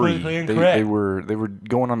were free. Politically incorrect. They were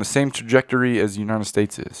going on the same trajectory as the United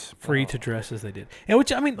States is. Free to dress as they did, and which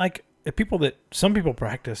I mean, like some people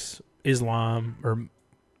practice Islam or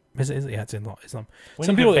it's Islam.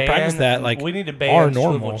 Some people that practice that we need to are ban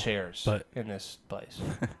normal swivel chairs but in this place.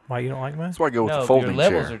 why you don't like mine? That's why I go with No, the folding your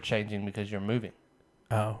levels chair. are changing because you're moving.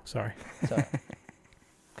 Oh, sorry. So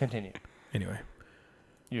continue. Anyway,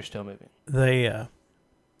 You're still moving. they.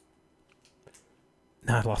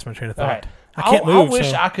 Now I lost my train of thought. All right. I can't move. I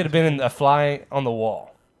wish so. I could have been in a fly on the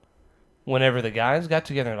wall. Whenever the guys got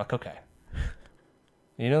together, like, okay,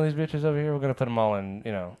 these bitches over here, we're gonna put them all in,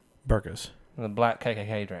 burkas. the black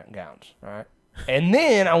KKK gowns, all right? And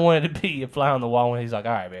then I wanted to be a fly on the wall when he's like,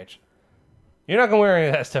 all right, bitch, you're not gonna wear any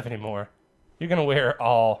of that stuff anymore. You're gonna wear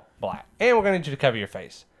all black, and we're gonna need you to cover your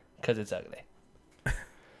face because it's ugly.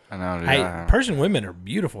 I know. Hey, Persian women are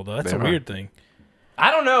beautiful though. That's They a are. weird thing.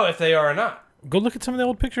 I don't know if they are or not. Go look at some of the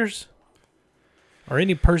old pictures. Or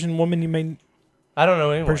any Persian woman you may. I don't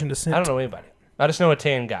know anyone. Persian descent. I don't know anybody. I just know a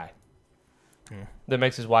tan guy that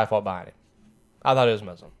makes his wife walk behind him. I thought he was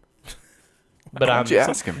Muslim. But Why don't you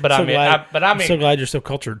ask him? But So I mean, glad- I mean, so glad you're so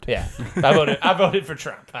cultured. yeah. I voted for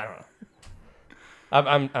Trump. I don't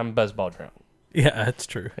know. I'm buzzball drunk. Yeah, that's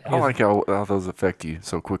true. I like how those affect you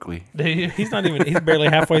so quickly. Do you? He's not even. He's barely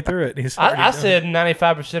halfway through it. He's. already I done. said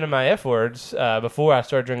 95% of my F words before I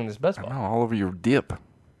started drinking this I buzzball. know, all over your dip.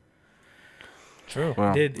 True.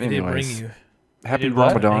 Well, It did bring anyways, you. happy did what?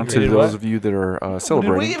 Ramadan It to did those what? of you that are Did we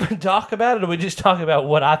celebrating. even talk about it, or did we just talk about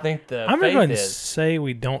what I think the I'm faith going to is? say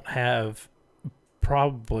we don't have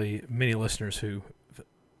probably many listeners who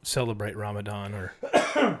celebrate Ramadan or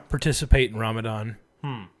participate in Ramadan.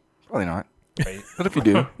 Probably not. Right. But if you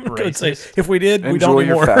do, I would say Racist. if we did, we enjoy don't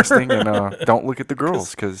your anymore. fasting and don't look at the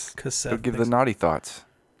girls because 'cause Seth they'll give the thinks- naughty thoughts.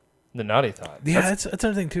 The naughty thought. Yeah, that's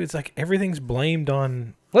another thing too. It's like everything's blamed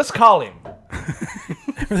on Let's call him.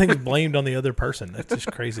 everything's blamed on the other person. That's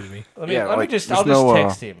just crazy to me. Let me like, just. there's I'll just no,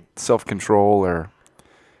 text him. Self-control or,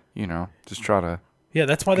 just try to, Yeah,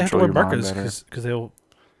 that's why they have to wear Control your mind burqas because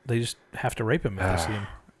they just have to rape him if they see him.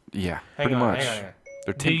 yeah, Hang pretty on, much. hang on.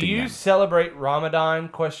 They're Do tempting you them. celebrate Ramadan?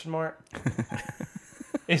 Question mark.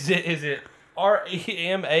 Is it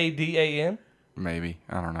Ramadan? Maybe.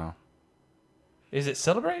 I don't know. Is it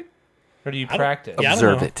celebrate, or do you don't- practice? Yeah, I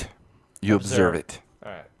don't Observe know. it. You observe it.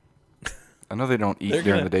 All right. I know they don't eat They're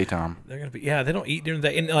during gonna- the daytime. They're gonna be they don't eat during the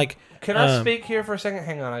day and like Can I speak here for a second?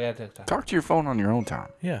 Hang on, I got to talk. Talk to your phone on your own time.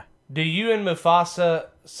 Yeah. Do you and Mufasa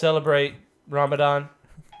celebrate Ramadan?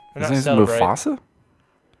 Or His not name's celebrate. Mufasa?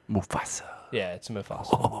 Mufasa. Yeah, it's Mufasa.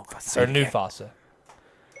 Mufasa. Or Nufasa.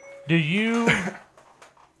 Do you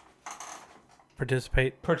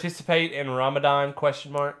Participate. in Ramadan?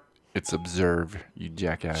 Question mark. It's observe, you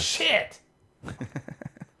jackass. Shit.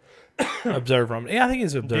 Observe Ramadan. Yeah, I think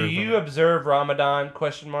it's observe. Do you observe Ramadan?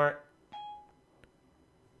 Question mark.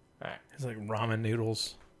 It's like ramen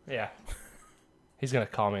noodles. Yeah. He's gonna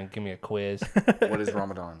call me and give me a quiz. What is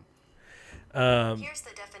Ramadan? Here's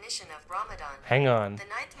the definition of Ramadan. Hang on. The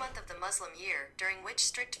 9th month of the Muslim year, during which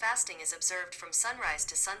strict fasting is observed from sunrise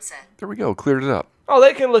to sunset. There we go. Cleared it up. Oh,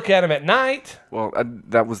 they can look at him at night. Well,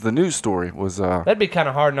 that was the news story. Was That'd be kind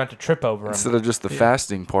of hard not to trip over him. instead of just the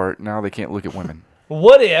fasting part, now they can't look at women.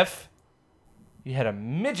 What if you had a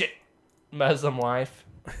midget Muslim wife?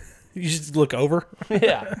 You just look over.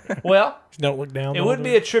 Yeah. Well, Just don't look down. it would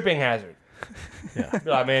be a tripping hazard. Yeah. Be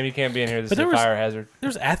like, man, you can't be in here. This But is a there was- fire hazard.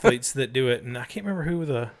 There's athletes that do it, and I can't remember who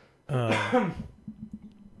the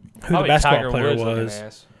Probably basketball Tiger player Woods looking was.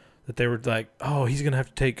 ass. That they were like, oh, he's gonna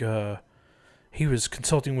have to take. He was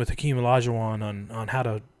consulting with Hakeem Olajuwon on how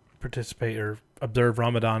to participate or observe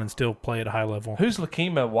Ramadan and still play at a high level. Who's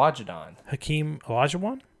Lakima Wajidon? Hakeem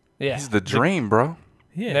Olajuwon? Yeah. He's the dream, bro.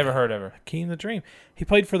 Yeah, Never heard of her. Hakeem the Dream. He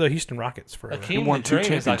played for the Houston Rockets for. Akeem won the 2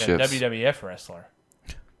 Dream is like a championships. WWF wrestler.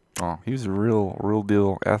 Oh, he was a real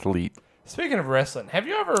deal athlete. Speaking of wrestling, have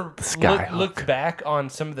you ever Skyhook. looked back on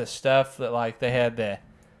some of the stuff that like they had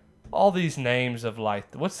all these names of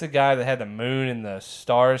like, what's the guy that had the moon and the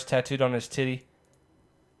stars tattooed on his titty?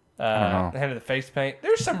 I don't know. The hand of the face paint.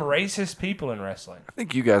 There's some racist people in wrestling. I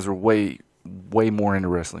think you guys were way more into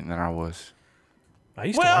wrestling than I was. I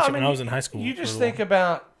used to watch it when I was in high school. You just think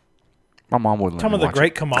about My mom wouldn't let Talking me about the watch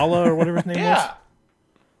Great Kamala or whatever his name was. yeah,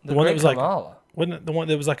 The one that was like, Kamala. wasn't it the one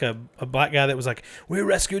that was like a black guy that was like, we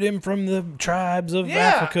rescued him from the tribes of Yeah,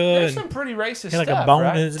 Africa. there's and some pretty racist he had like stuff, a bone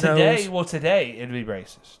right? in his today, nose. well, today it'd be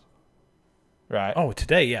racist, right? Oh,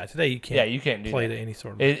 today you can't. Yeah, you can't do play that. to any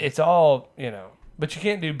sort of. It's all but you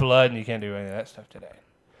can't do blood and you can't do any of that stuff today.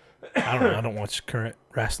 I don't know. I don't watch current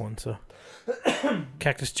wrestling, so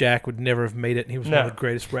Cactus Jack would never have made it. And he was one No. of the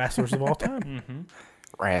greatest wrestlers of all time.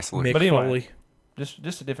 wrestling. Mick But anyway. Foley,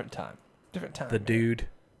 Just a different time. Different time. the dude.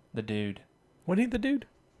 The dude. What he the dude?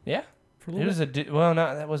 Yeah. For a He little was a dude. Well,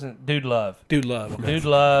 no, that wasn't Dude Love. Dude Love. Okay. Dude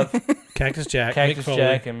Love, Cactus Jack. Cactus Mick Foley.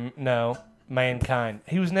 Jack, and Mankind.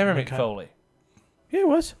 He was never Mick Mankind. Foley. Yeah, it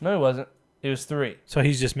was. No, he wasn't. It was 3. So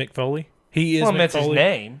he's just Mick Foley. He is. Well, Mick that's Foley. his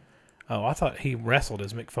name. Oh, I thought he wrestled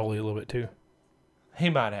as Mick Foley a little bit too. He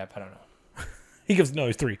might have. I don't know. He goes, no,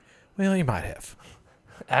 he's 3. Well, he might have.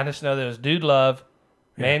 I just know there was Dude Love,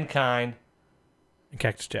 Mankind, And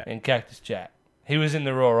Cactus Jack. and Cactus Jack. He was in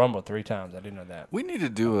the Royal Rumble 3 times. I didn't know that. We need to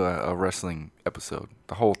do a wrestling episode.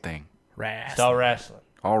 The whole thing. It's all wrestling.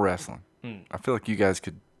 All wrestling. Hmm. I feel like you guys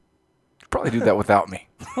could probably do that without me.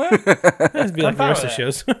 That'd be like the fine rest of the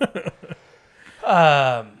with shows.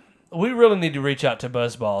 We really need to reach out to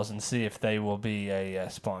Buzzballs and see if they will be a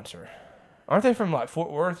sponsor. Aren't they from like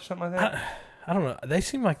Fort Worth or something like that? I don't know. They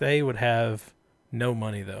seem like they would have no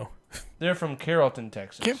money though. They're from Carrollton,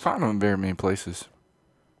 Texas. Can't find them in very many places.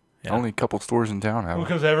 Yeah. Only a couple stores in town have them.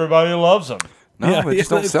 Because everybody loves them. No, Yeah, they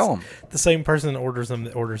just yeah, don't sell them. The same person that orders them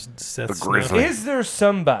that orders Seth's The Grizzly. stuff. Is there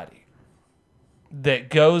somebody that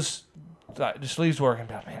goes, like, just leaves work and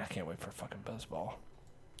be like, man, I can't wait for a fucking Buzzball.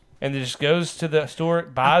 And just goes to the store,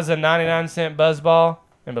 buys a 99-cent Buzzball,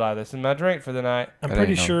 and be like, this is my drink for the night. I'm That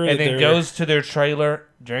pretty ain't no- sure And that then goes to their trailer,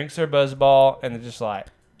 drinks their Buzzball, and they're just like,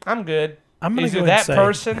 I'm good. I'm gonna Is go it and that say-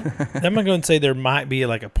 person? I'm gonna go and say there might be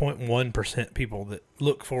like a 0.1% people that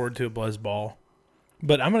look forward to a Buzzball,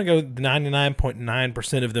 but I'm gonna go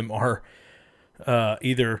 99.9% of them are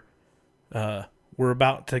either we're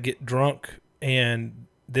about to get drunk and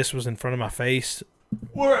this was in front of my face.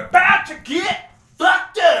 We're about to get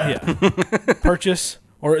fucked up. Yeah, purchase,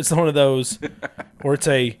 or it's one of those, or it's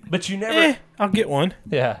a But you never. I'll get one,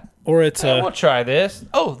 Yeah. or it's We'll a try this.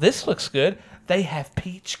 Oh, this looks good. They have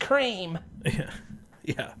peach cream. yeah.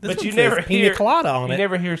 This But one you says never pina hear colada on you it.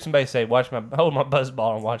 never hear somebody say, hold my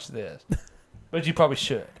Buzzball and watch this. But you probably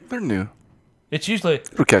should. They're new. It's usually,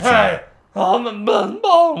 It'll catch hey, hold my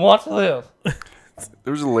Buzzball and watch this.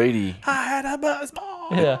 There was a lady I had a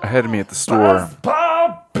Buzzball. Yeah. ahead of me at the store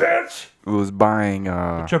Buzzball, bitch. who was buying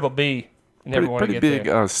Triple B. You never want to pretty get big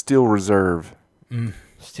there. Steel Reserve.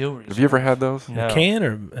 Still Have you ever had those? No. Can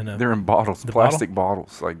or in a, They're in bottles, The plastic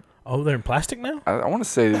bottles. Like oh, they're in plastic now. I want to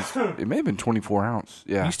say it may have been 24 ounce.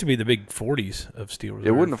 It Yeah, used to be the big 40s of Steel Reserve.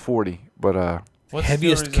 it wasn't a 40, but What's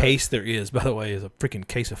Heaviest Steel Reserve? case there is, by the way, is a freaking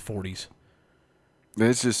case of 40s.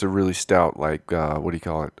 it's just a really stout, like what do you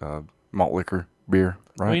call it? Malt liquor beer,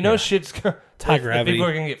 right? Well, you know shit's going high gravity. People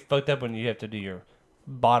are going to get fucked up when you have to do your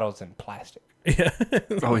bottles in plastic. Yeah.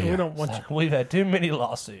 Oh, yeah. We don't want you. We've had too many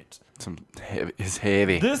lawsuits. It's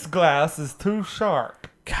heavy. This glass is too sharp.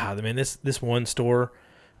 God, man, this one store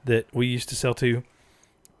that we used to sell to,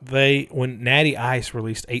 when Natty Ice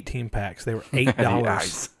released 18 packs, they were $8.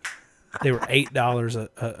 Ice. They were $8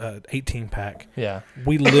 a 18 pack. Yeah.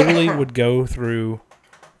 We literally would go through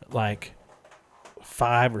like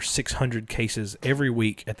 500 or 600 cases every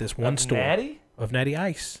week at this one store Natty? of Natty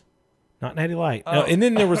Ice, not Natty Light. Oh. No, and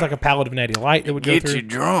then there was like a pallet of Natty Light that would go Get through. you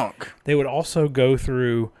drunk. They would also go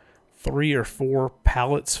through 3 or 4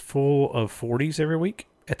 pallets full of 40s every week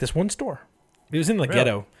at this one store. It was in the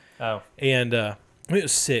ghetto, Oh. and it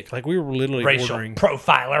was sick. Like we were literally Racial ordering.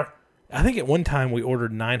 profiler. I think at one time we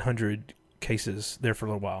ordered 900 cases there for a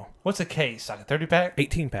little while. What's a case? Like a 30 pack?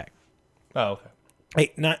 18 pack. Oh,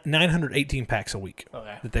 okay. 918 packs a week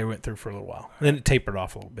Okay. that they went through for a little while. And then it tapered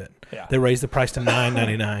off a little bit. Yeah. They raised the price to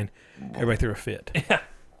 $9.99. Everybody threw a fit. Yeah.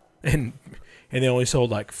 And they only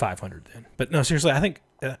sold like 500 then. But no, seriously, I think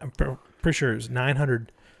I'm pretty sure it was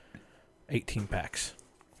 918 packs.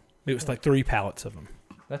 It was like 3 pallets of them.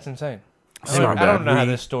 That's insane. It's I not don't bad. know how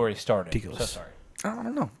this story started. Ridiculous. So sorry. I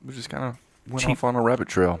don't know. We just kind of went Cheap. off on a rabbit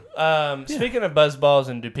trail. Speaking of Buzzballs,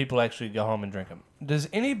 and do people actually go home and drink them? Does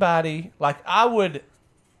anybody, like I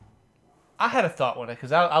had a thought one day,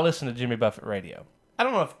 because I listen to Jimmy Buffett radio. I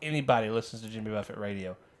don't know if anybody listens to Jimmy Buffett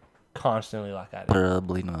radio. constantly like I do.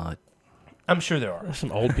 Probably not. I'm sure there are. There's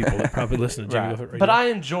some old people that probably listen to Jimmy Buffett radio. But I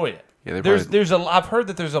enjoy it. Yeah, I've heard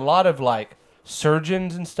that there's a lot of like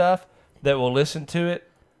surgeons and stuff that will listen to it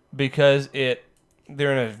because they're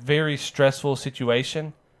in a very stressful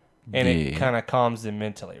situation and it kind of calms them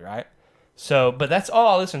mentally, right? So, but that's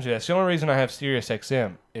all I listen to. That's the only reason I have Sirius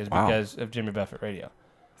XM is because of Jimmy Buffett radio.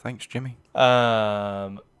 Thanks, Jimmy.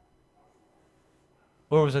 Where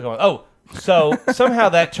was I going? Oh, so somehow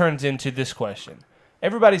that turns into this question.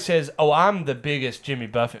 Everybody says, "Oh, I'm the biggest Jimmy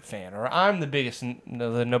Buffett fan," or "I'm the biggest."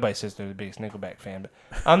 No, nobody says they're the biggest Nickelback fan, but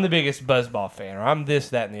I'm the biggest Buzzball fan, or I'm this,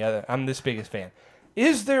 that, and the other. I'm this biggest fan.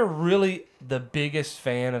 Is there really the biggest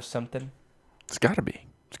fan of something? It's got to be.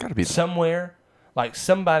 It's got to be somewhere. Like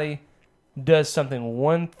somebody does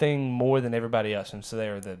one thing more than everybody else, and so they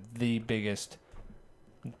are the biggest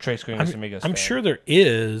Tres Gringos Amigos fan. I'm sure there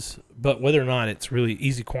is, but whether or not it's really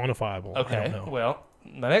easy quantifiable, I don't know. Well,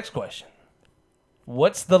 my next question.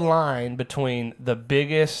 What's the line between the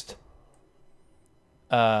biggest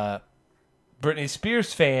Britney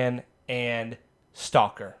Spears fan and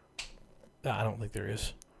stalker? I don't think there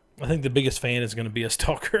is. I think the biggest fan is going to be a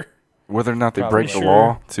stalker. Whether or not they break the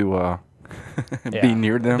law to be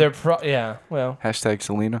near them. They're well. Hashtag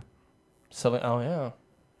Selena. Oh, yeah.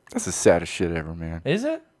 That's the saddest shit ever, man. Is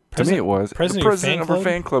it? To me, it was. The president of her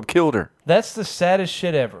fan club killed her. That's the saddest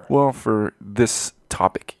shit ever. Well, for this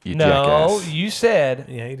topic, you jackass. No, you said.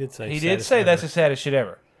 Yeah, he did say. He did say that's the saddest shit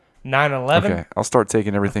ever. 9/11. Okay, I'll start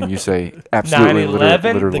taking everything you say absolutely 9/11.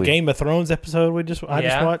 literally. The Game of Thrones episode I just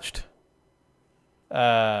watched.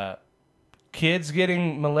 Kids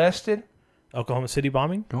getting molested. Oklahoma City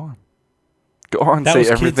bombing. Go on. Say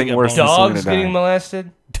everything worse than dogs getting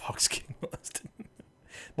molested. Dogs getting molested.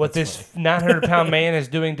 What this 900-pound man is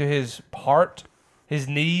doing to his heart, his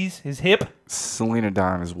knees, his hip. Selena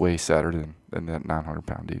dying is way sadder than that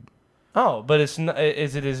 900-pound dude. Oh, but is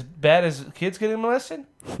it as bad as kids getting molested?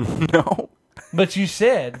 No. But you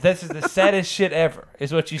said this is the saddest shit ever,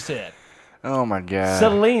 is what you said. Oh, my God.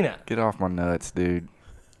 Selena. Get off my nuts, dude.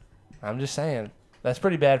 I'm just saying. That's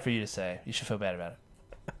pretty bad for you to say. You should feel bad about it.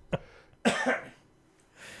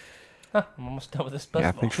 I'm almost done with this buzzball.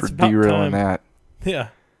 Yeah, thanks for derailing that. Yeah.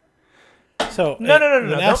 So No.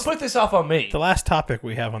 Don't put this off on me. The last topic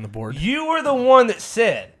we have on the board. You were the one that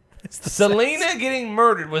said Selena getting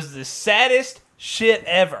murdered was the saddest shit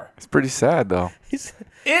ever. It's pretty sad, though. Is it?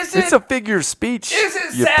 It's a figure of speech. Is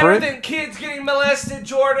it sadder than kids getting molested,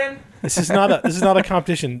 Jordan? This is not a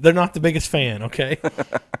competition. They're not the biggest fan, okay?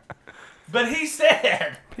 But he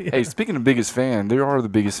said. Hey, speaking of biggest fan, they are the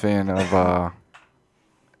biggest fan of.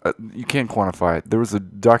 You can't quantify it. There was a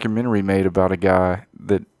documentary made about a guy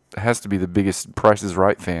that has to be the biggest Price is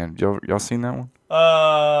Right fan. Y'all seen that one?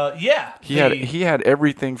 Yeah. He had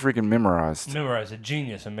everything freaking memorized. Memorized, a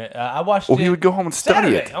genius. I watched it. Well, he would go home and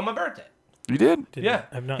study Saturday, it. on my birthday. You did? Yeah.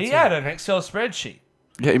 I've not he seen had it. an Excel spreadsheet.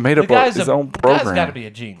 Yeah, he made up his own The program. guy's got to be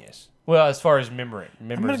a genius. Well, as far as memorization.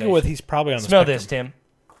 I'm going to go with he's probably on the Smell spectrum. this, Tim.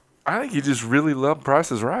 I think he just really loved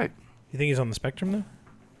Price is Right. You think he's on the spectrum, though?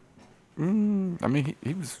 I mean,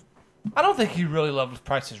 he was... I don't think he really loved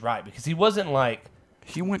Price is Right because he wasn't like...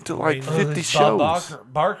 He went to like 50 this shows.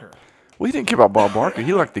 Bob Barker. Well, he didn't care about Bob Barker.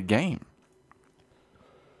 He liked the game.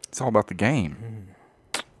 It's all about the game.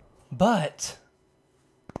 But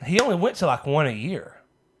he only went to like one a year.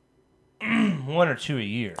 1 or 2 a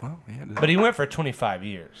year. Well, But he went for 25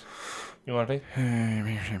 years. You want to be?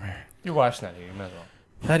 Your wife's not here. You might as well.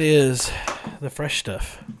 That is the fresh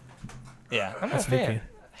stuff. Yeah, I'm not That's a fan. okay.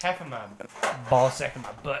 Half of my ball sack in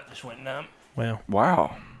my butt just went numb. Well,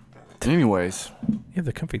 Wow. Anyways. you have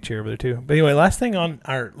the comfy chair over there, too. But anyway, last thing on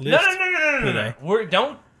our list. No.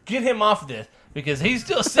 Don't get him off this because he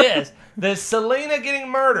still says that Selena getting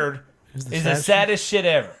murdered is the saddest shit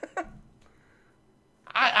ever.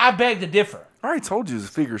 I beg to differ. I already told you it was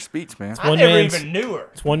a figure of speech, man. I never even knew her.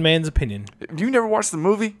 It's one man's opinion. You never watched the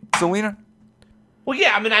movie, Selena? Well,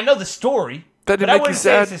 yeah, I mean, I know the story. That didn't but I make you wouldn't say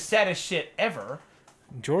sad? it's the saddest shit ever.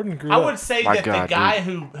 Jordan grew I up. would say My that God, the guy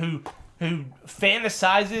who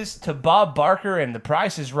fantasizes to Bob Barker and The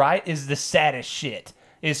Price is Right is the saddest shit.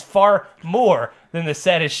 Is far more than the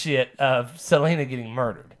saddest shit of Selena getting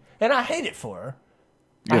murdered. And I hate it for her.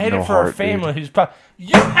 I hate it for her family who's probably...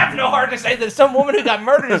 You have no heart to say that some woman who got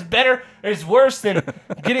murdered is better or is worse than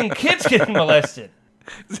getting kids getting molested.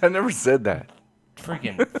 I never said that.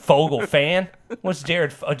 Freaking Fogel fan. What's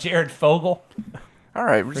Jared Fogel? All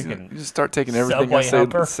right, we're just start taking everything I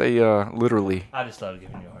say literally. I just love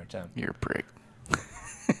giving you a hard time. You're a prick.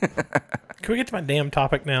 Can we get to my damn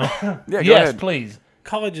topic now? Yeah, go Yes, ahead. please.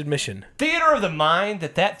 College admission. Theater of the mind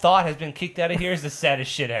that thought has been kicked out of here is the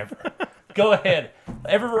saddest shit ever. Go ahead.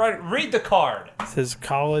 Everybody, read the card. It says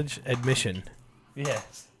college admission.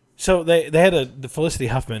 Yes. So they had the Felicity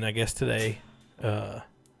Huffman, I guess, today.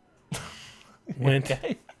 Went.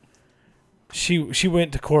 Okay. She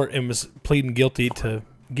went to court and was pleading guilty to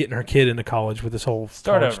getting her kid into college with this whole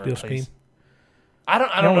Start college over, deal please. scheme. I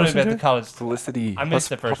don't know listen about to the it? college. Felicity. I missed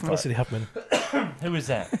the first part. Felicity Huffman. Who is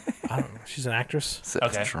that? I don't know. She's an actress.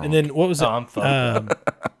 Okay. And then what was it? Oh, I'm fun.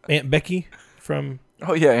 Aunt Becky from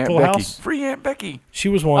Oh yeah, Aunt Full Becky. House? Free Aunt Becky. she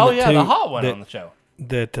was one. Oh that yeah, too, the hot one that, on the show.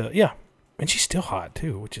 That yeah, and she's still hot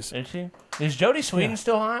too, which is Is she? Is Jodie Sweetin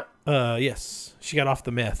still hot? yes, she got off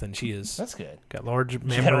the meth and she is That's good. got large She got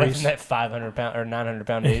away from memories. that 500-pound or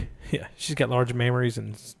 900-pound dude. Yeah, she's got large memories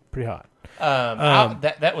and it's pretty hot.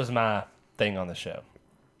 That was my thing on the show.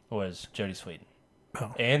 Was Jodie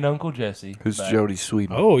Sweetin and Uncle Jesse? Who's but- Jodie Sweetin?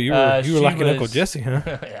 Oh, you were she liking was- Uncle Jesse, huh?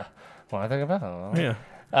 Yeah. Well, I think about that.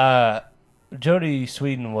 Yeah. Jodie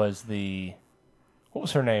Sweetin was the. What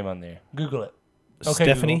was her name on there? Google it. Okay,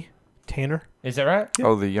 Stephanie Google. Tanner. Is that right?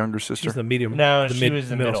 Oh, the younger sister. She's the medium. No, the she was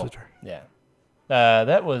the middle. sister. Yeah.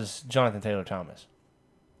 That was Jonathan Taylor Thomas.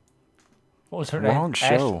 What was her Wrong name?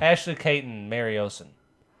 show. Ashley Kate and Mary Olsen.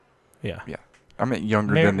 Yeah. Yeah, I meant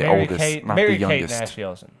younger Mary, than the Mary oldest, Kate, not Mary the Kate youngest. and Ashley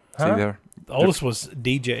Olsen. See Huh? there? The oldest was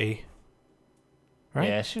DJ. Right?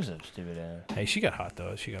 Yeah, she was a stupid ass. Hey, she got hot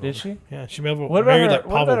though. She got Did older. she? Yeah, she married, What about married her? like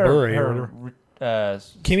What Pavel about Bure or whatever. her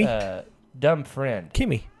Kimmy? dumb friend,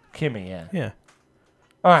 Kimmy. Kimmy. Yeah. Yeah.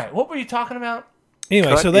 All right. What were you talking about? Anyway,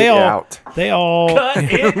 Cut so it they out. all Cut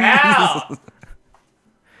it out.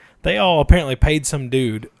 they all apparently paid some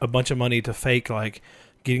dude a bunch of money to fake like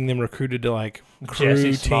getting them recruited to like crew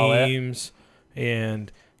Jesse Smollett. teams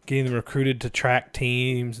and getting them recruited to track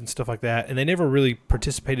teams and stuff like that. And they never really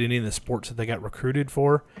participated in any of the sports that they got recruited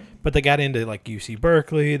for. But they got into like UC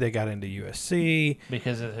Berkeley, they got into USC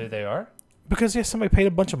Because of who they are. because yeah, somebody paid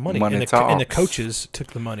a bunch of money, Money and the talks. coaches took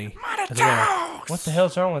the money. as well. What the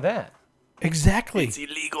hell's wrong with that? Exactly, It's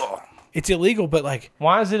illegal. it's illegal, but like.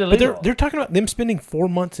 Why is it But illegal? they're talking about them spending 4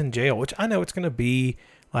 months in jail, which I know it's going to be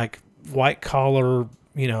like white collar,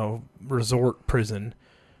 resort prison.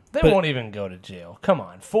 They but- won't even go to jail. Come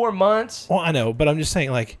on, 4 months. Well, I know, but I'm just saying,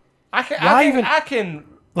 like, I can. Why I can. even- I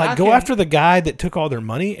can. go after the guy that took all their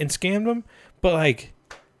money and scammed them. But like,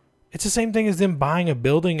 it's the same thing as them buying a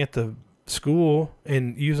building at the school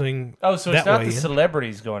and using. Oh, so it's that not way. the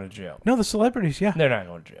celebrities going to jail. No, the celebrities, yeah. They're not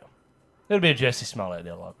going to jail. It'll be a Jesse Smollett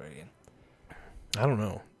deal over again. I don't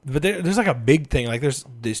know, but there's like a big thing. Like, there's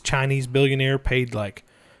this Chinese billionaire paid like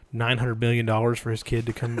 $900 million for his kid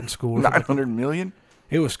to come to school. 900 million?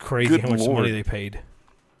 It was crazy Good how much Lord. money they paid.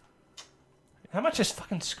 How much is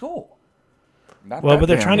fucking school? Not Well, that but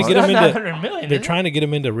they're damn trying to much. get them Not into. 900 million. They're is it? trying to get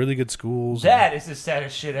them into really good schools. That is the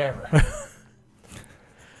saddest shit ever.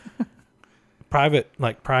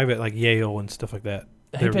 private like Yale and stuff like that.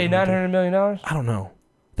 He They're paid really $900 million. I don't know.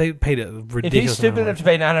 They paid a If ridiculous. he's stupid amount enough of to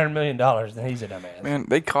pay $900 million, then he's a dumbass. Man,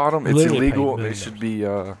 they caught them. It's Literally illegal. paid They should be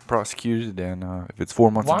prosecuted, and if it's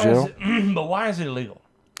 4 months Why in jail, is it? But why is it illegal?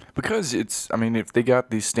 because it's. I mean, if they got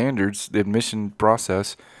these standards, the admission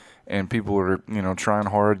process, and people are trying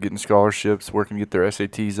hard, getting scholarships, working to get their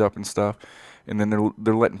SATs up and stuff, and then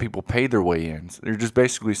they're letting people pay their way in. They're just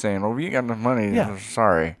basically saying, "Well, if you ain't got enough money, Yeah.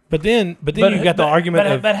 sorry." But then you got the argument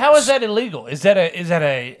of. But how is that illegal? Is that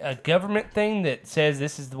a government thing that says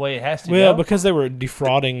this is the way it has to Well, go? because they were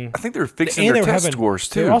defrauding. I think they're fixing And their they were test having- scores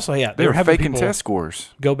they too. were also- yeah, they they were were having faking people- test scores.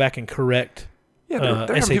 Go back and correct. Yeah, they're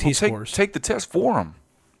having SAT people scores. take the test for them.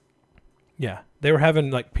 Yeah, they were having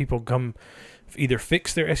like people come either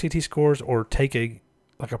fix their SAT scores or take a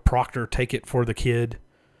proctor take it for the kid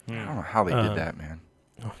I don't know how they did that, man.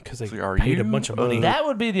 because they So are paid a you, bunch of money. that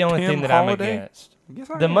would be the only Tim thing that Holiday? I'm against. Yes,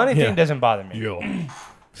 I The am. money Yeah. thing doesn't bother me. Yo,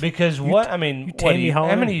 Because what? I mean, what Tammy are you, how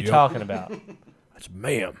Holiday? many are you Yo. talking about? it's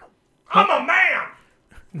ma'am. I'm a man.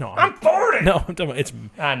 No, I'm 40. no, I'm talking about it's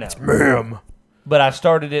I know. ma'am. But I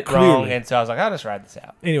started it wrong, Clearly. and so I was like, I'll just ride this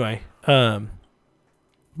out. Anyway,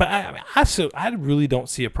 but I really don't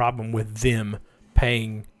see a problem with them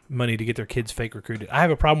paying money to get their kids fake recruited. I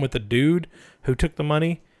have a problem with the dude who took the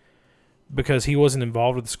money because he wasn't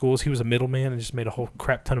involved with the schools. He was a middleman and just made a whole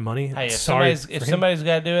crap ton of money. Hey, if Sorry somebody's, for if him. somebody's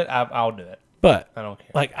got to do it, I'll do it. But I don't care.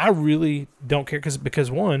 like, I really don't care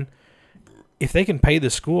because one, if they can pay the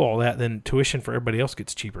school all that, then tuition for everybody else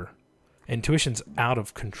gets cheaper, and tuition's out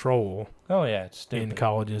of control Oh yeah, it's stupid. in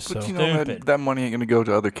colleges. But So, you know Stupid. that money ain't going to go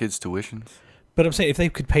to other kids' tuitions. but I'm saying if they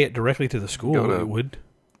could pay it directly to the school, Go to- it would.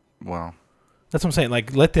 Wow. That's what I'm saying.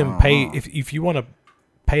 Like, let them pay. If you want to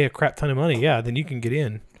pay a crap ton of money, yeah, then you can get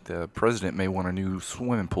in. The president may want a new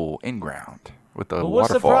swimming pool in ground with the But what's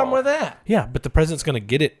waterfall. the problem with that? Yeah, but the president's going to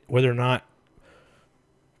get it whether or not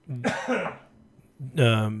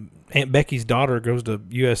Aunt Becky's daughter goes to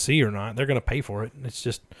USC or not, they're going to pay for it. It's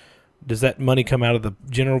just, does that money come out of the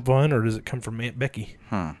general fund or does it come from Aunt Becky?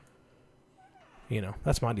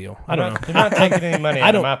 That's my deal. I don't know. They're not taking any money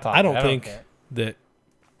out of my pocket. I don't think that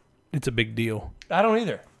it's a big deal. I don't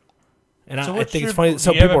either. And I think it's funny that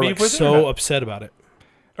some people are so upset about it.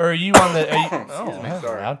 Or are you on the... that's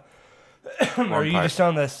loud. Or are you just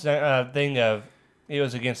on this thing of it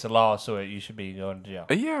was against the law, so you should be going to jail?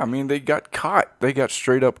 Yeah, I mean, they got caught. They got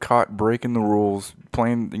straight up caught breaking the rules,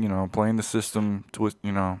 playing the system,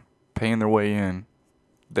 paying their way in.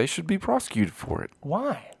 They should be prosecuted for it.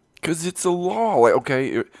 Why? Because it's a law. Like,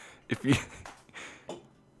 okay, if you...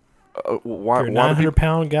 why? If you're a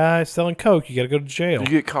 900-pound guy selling coke, you got to go to jail. You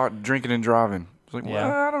get caught drinking and driving. It's like,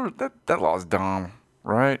 well, I don't. That law's dumb,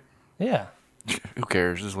 right? Yeah. Who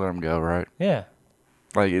cares? Just let them go, right? Yeah.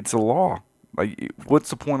 Like, it's a law. Like,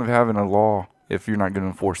 what's the point of having a law if you're not going to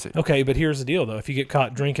enforce it? Okay, but here's the deal, though. If you get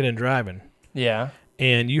caught drinking and driving,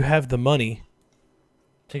 and you have the money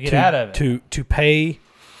to get out of it, to pay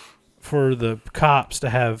for the cops to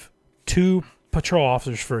have 2 patrol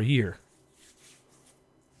officers for a year.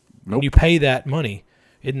 Nope. And you pay that money,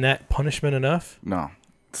 isn't that punishment enough? No,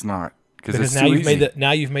 it's not. Because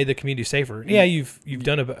now you've made the community safer. Yeah, you've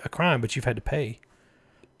done a crime, but you've had to pay.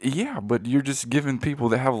 Yeah, but you're just giving people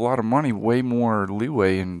that have a lot of money way more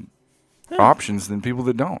leeway and options than people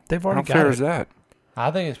that don't. They've already got it. How fair is that? I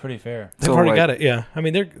think it's pretty fair. They've already got it. Yeah, I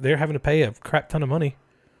mean they're having to pay a crap ton of money.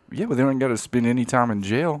 Yeah, but they don't got to spend any time in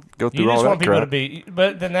jail. Go through all that crap. You just want people to be,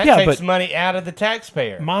 but then that takes money out of the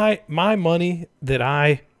taxpayer. My money that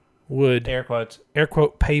I would air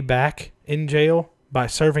quote pay back in jail by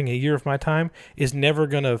serving a year of my time is never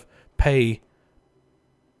going to pay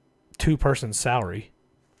 2-person's salary.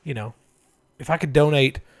 If I could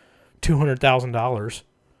donate $200,000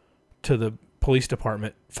 to the police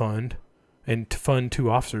department fund and to fund 2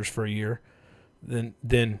 officers for a year,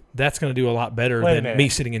 then that's going to do a lot better than me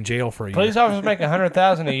sitting in jail for a year. Police officers make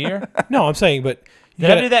 $100,000 a year? No, I'm saying, but did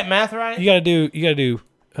I do that math right? You got to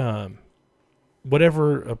do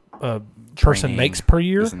whatever a person makes per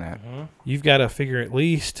year. You've got to figure at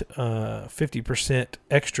least 50%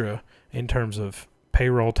 extra in terms of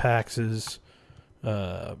payroll taxes,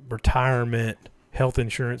 retirement, health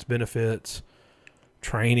insurance benefits,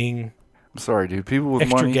 training. I'm sorry, dude. People with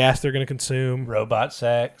extra money, gas they're going to consume, robot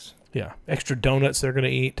sex. Yeah, extra donuts they're going to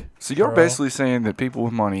eat. So you're basically saying that people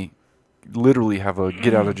with money literally have a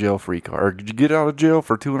get out of jail free card, or get out of jail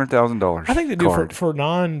for $200,000. I think they do for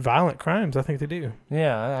non-violent crimes. I think they do.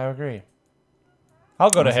 Yeah, I agree. I'll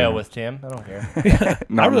go to hell with Tim. I don't care.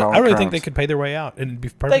 I really think they could pay their way out and be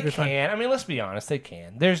perfectly fine. They can. I mean, let's be honest. They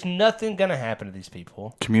can. There's nothing going to happen to these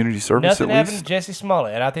people. Community service, nothing at happened least? to Jesse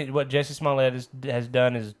Smollett. I think what Jesse Smollett has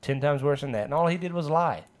done is 10 times worse than that. And all he did was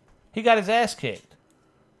lie. He got his ass kicked.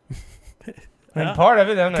 And part of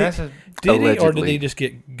it, did he, or did he just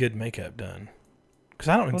get good makeup done? Because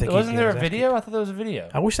I don't even think wasn't there a video? I thought there was a video.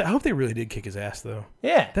 I hope they really did kick his ass though.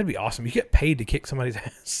 Yeah, that'd be awesome. You get paid to kick somebody's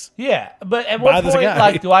ass. Yeah, but at what point,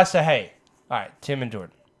 like, do I say, "Hey, all right, Tim and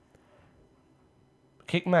Jordan,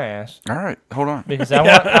 kick my ass"? All right, hold on, because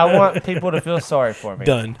I want people to feel sorry for me.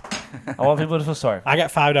 Done. I want people to feel sorry. I got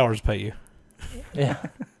 $5 to pay you. Yeah,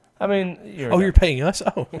 I mean, you're paying us?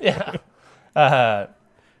 Oh, yeah.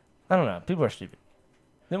 I don't know. People are stupid.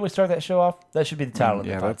 Didn't we start that show off? That should be the title of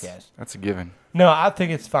the podcast. That's a given. No, I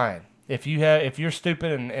think it's fine. If you're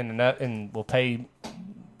stupid and will pay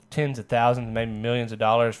tens of thousands, maybe millions of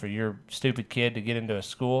dollars for your stupid kid to get into a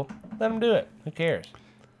school, let them do it. Who cares?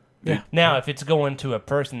 Yeah. Now, if it's going to a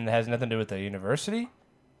person that has nothing to do with the university,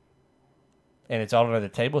 and it's all under the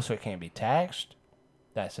table, so it can't be taxed,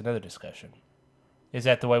 that's another discussion. Is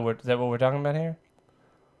that what we're talking about here?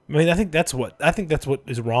 I mean, I think that's what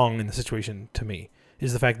is wrong in the situation to me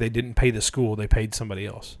is the fact they didn't pay the school, they paid somebody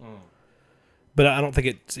else. But I don't think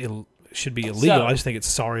it should be illegal. So, I just think it's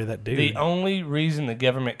sorry of that dude. The only reason the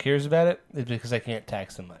government cares about it is because they can't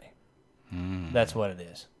tax the money. That's what it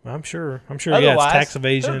is. I'm sure. Otherwise, it's tax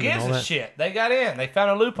evasion. Who gives and all a that. shit? They got in. They found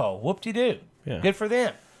a loophole. Whoop-de-doo. Yeah. Good for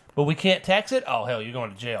them. But we can't tax it? Oh, hell, you're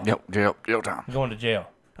going to jail. Yep, jail time. You're going to jail.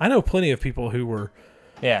 I know plenty of people who were...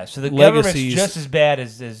 Yeah, so the government's just as bad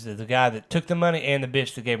as the guy that took the money and the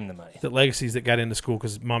bitch that gave him the money. The legacies that got into school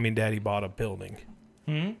because mommy and daddy bought a building.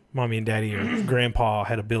 Mommy and daddy or grandpa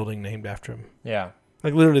had a building named after him. Yeah.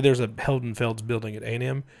 Like literally there's a Heldenfeld's building at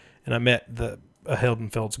A&M, and I met a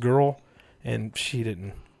Heldenfeld's girl, and she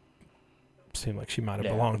didn't seem like she might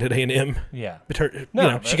have belonged at A&M. Yeah.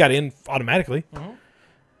 But she got in automatically.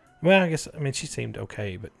 Well, I mean, she seemed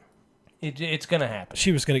okay, but... It's going to happen.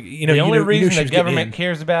 She was going to, the only reason the government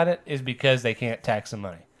cares about it is because they can't tax the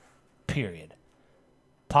money. Period.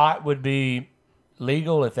 pot would be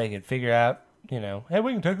legal if they could figure out, hey,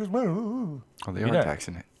 we can take this money. Oh, they You are know.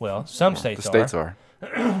 taxing it. Well, some The states states are.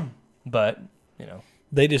 But,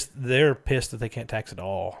 They're pissed that they can't tax it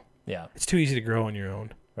all. yeah, It's too easy to grow on your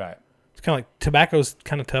own. right. It's kind of like tobacco's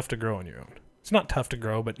kind of tough to grow on your own. It's not tough to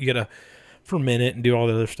grow, but you got to ferment it and do all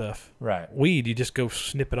the other stuff. Right. Weed, you just go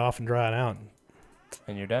snip it off and dry it out.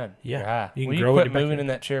 And you're done. Yeah. You're high. You can Will grow you it quit in your moving backyard. in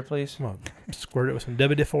that chair, please? Come on, squirt it with some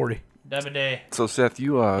WD-40. Day. So, Seth,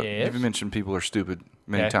 Yes? you've mentioned people are stupid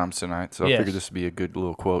many Okay. times tonight, so I Yes. figured this would be a good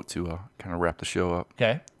little quote to kind of wrap the show up.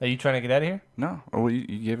 Okay. Are you trying to get out of here? No. Well, you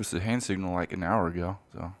gave us a hand signal like an hour ago,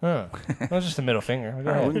 so. Oh. That was just a middle finger. Go All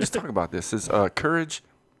right, ahead. we can just talk about this. It's, courage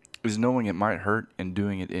is knowing it might hurt and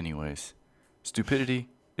doing it anyways. Stupidity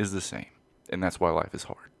is the same, and that's why life is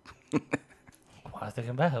hard. I think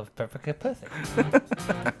about perfect.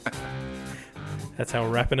 That's how we're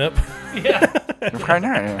wrapping up. Yeah. Right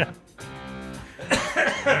now.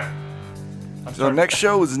 So next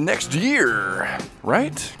show is next year,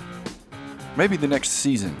 right? Maybe the next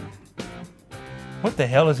season. What the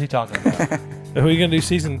hell is he talking about? Who are you going to do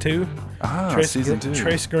season 2? Season 2.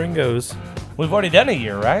 Trace Gringos. We've already done a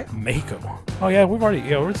year, right? Mako. Oh, yeah,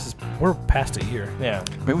 we're past a year. Yeah.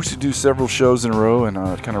 Maybe we should do several shows in a row and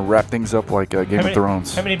kind of wrap things up like Game of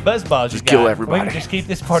Thrones. How many buzzballs you Just got? kill everybody. We can just keep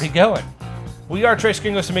this party going. We are Tres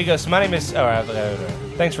Gringos Amigos. My name is...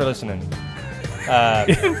 thanks for listening.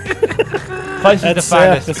 Places to That's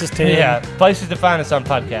find us. This is Tim. Yeah, places to find us on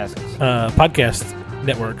podcasts. Podcast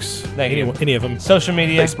networks. Thank you. Any of them. Social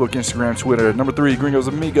media. Facebook, Instagram, Twitter. Number 3, Gringos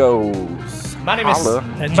Amigos. My name is... Holla.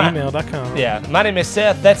 At gmail.com. Yeah, my name is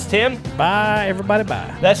Seth. That's Tim. Bye, everybody.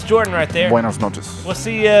 Bye. That's Jordan right there. Buenas noches. We'll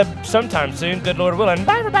see you sometime soon. Good Lord willing.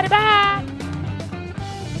 Bye, everybody. Bye.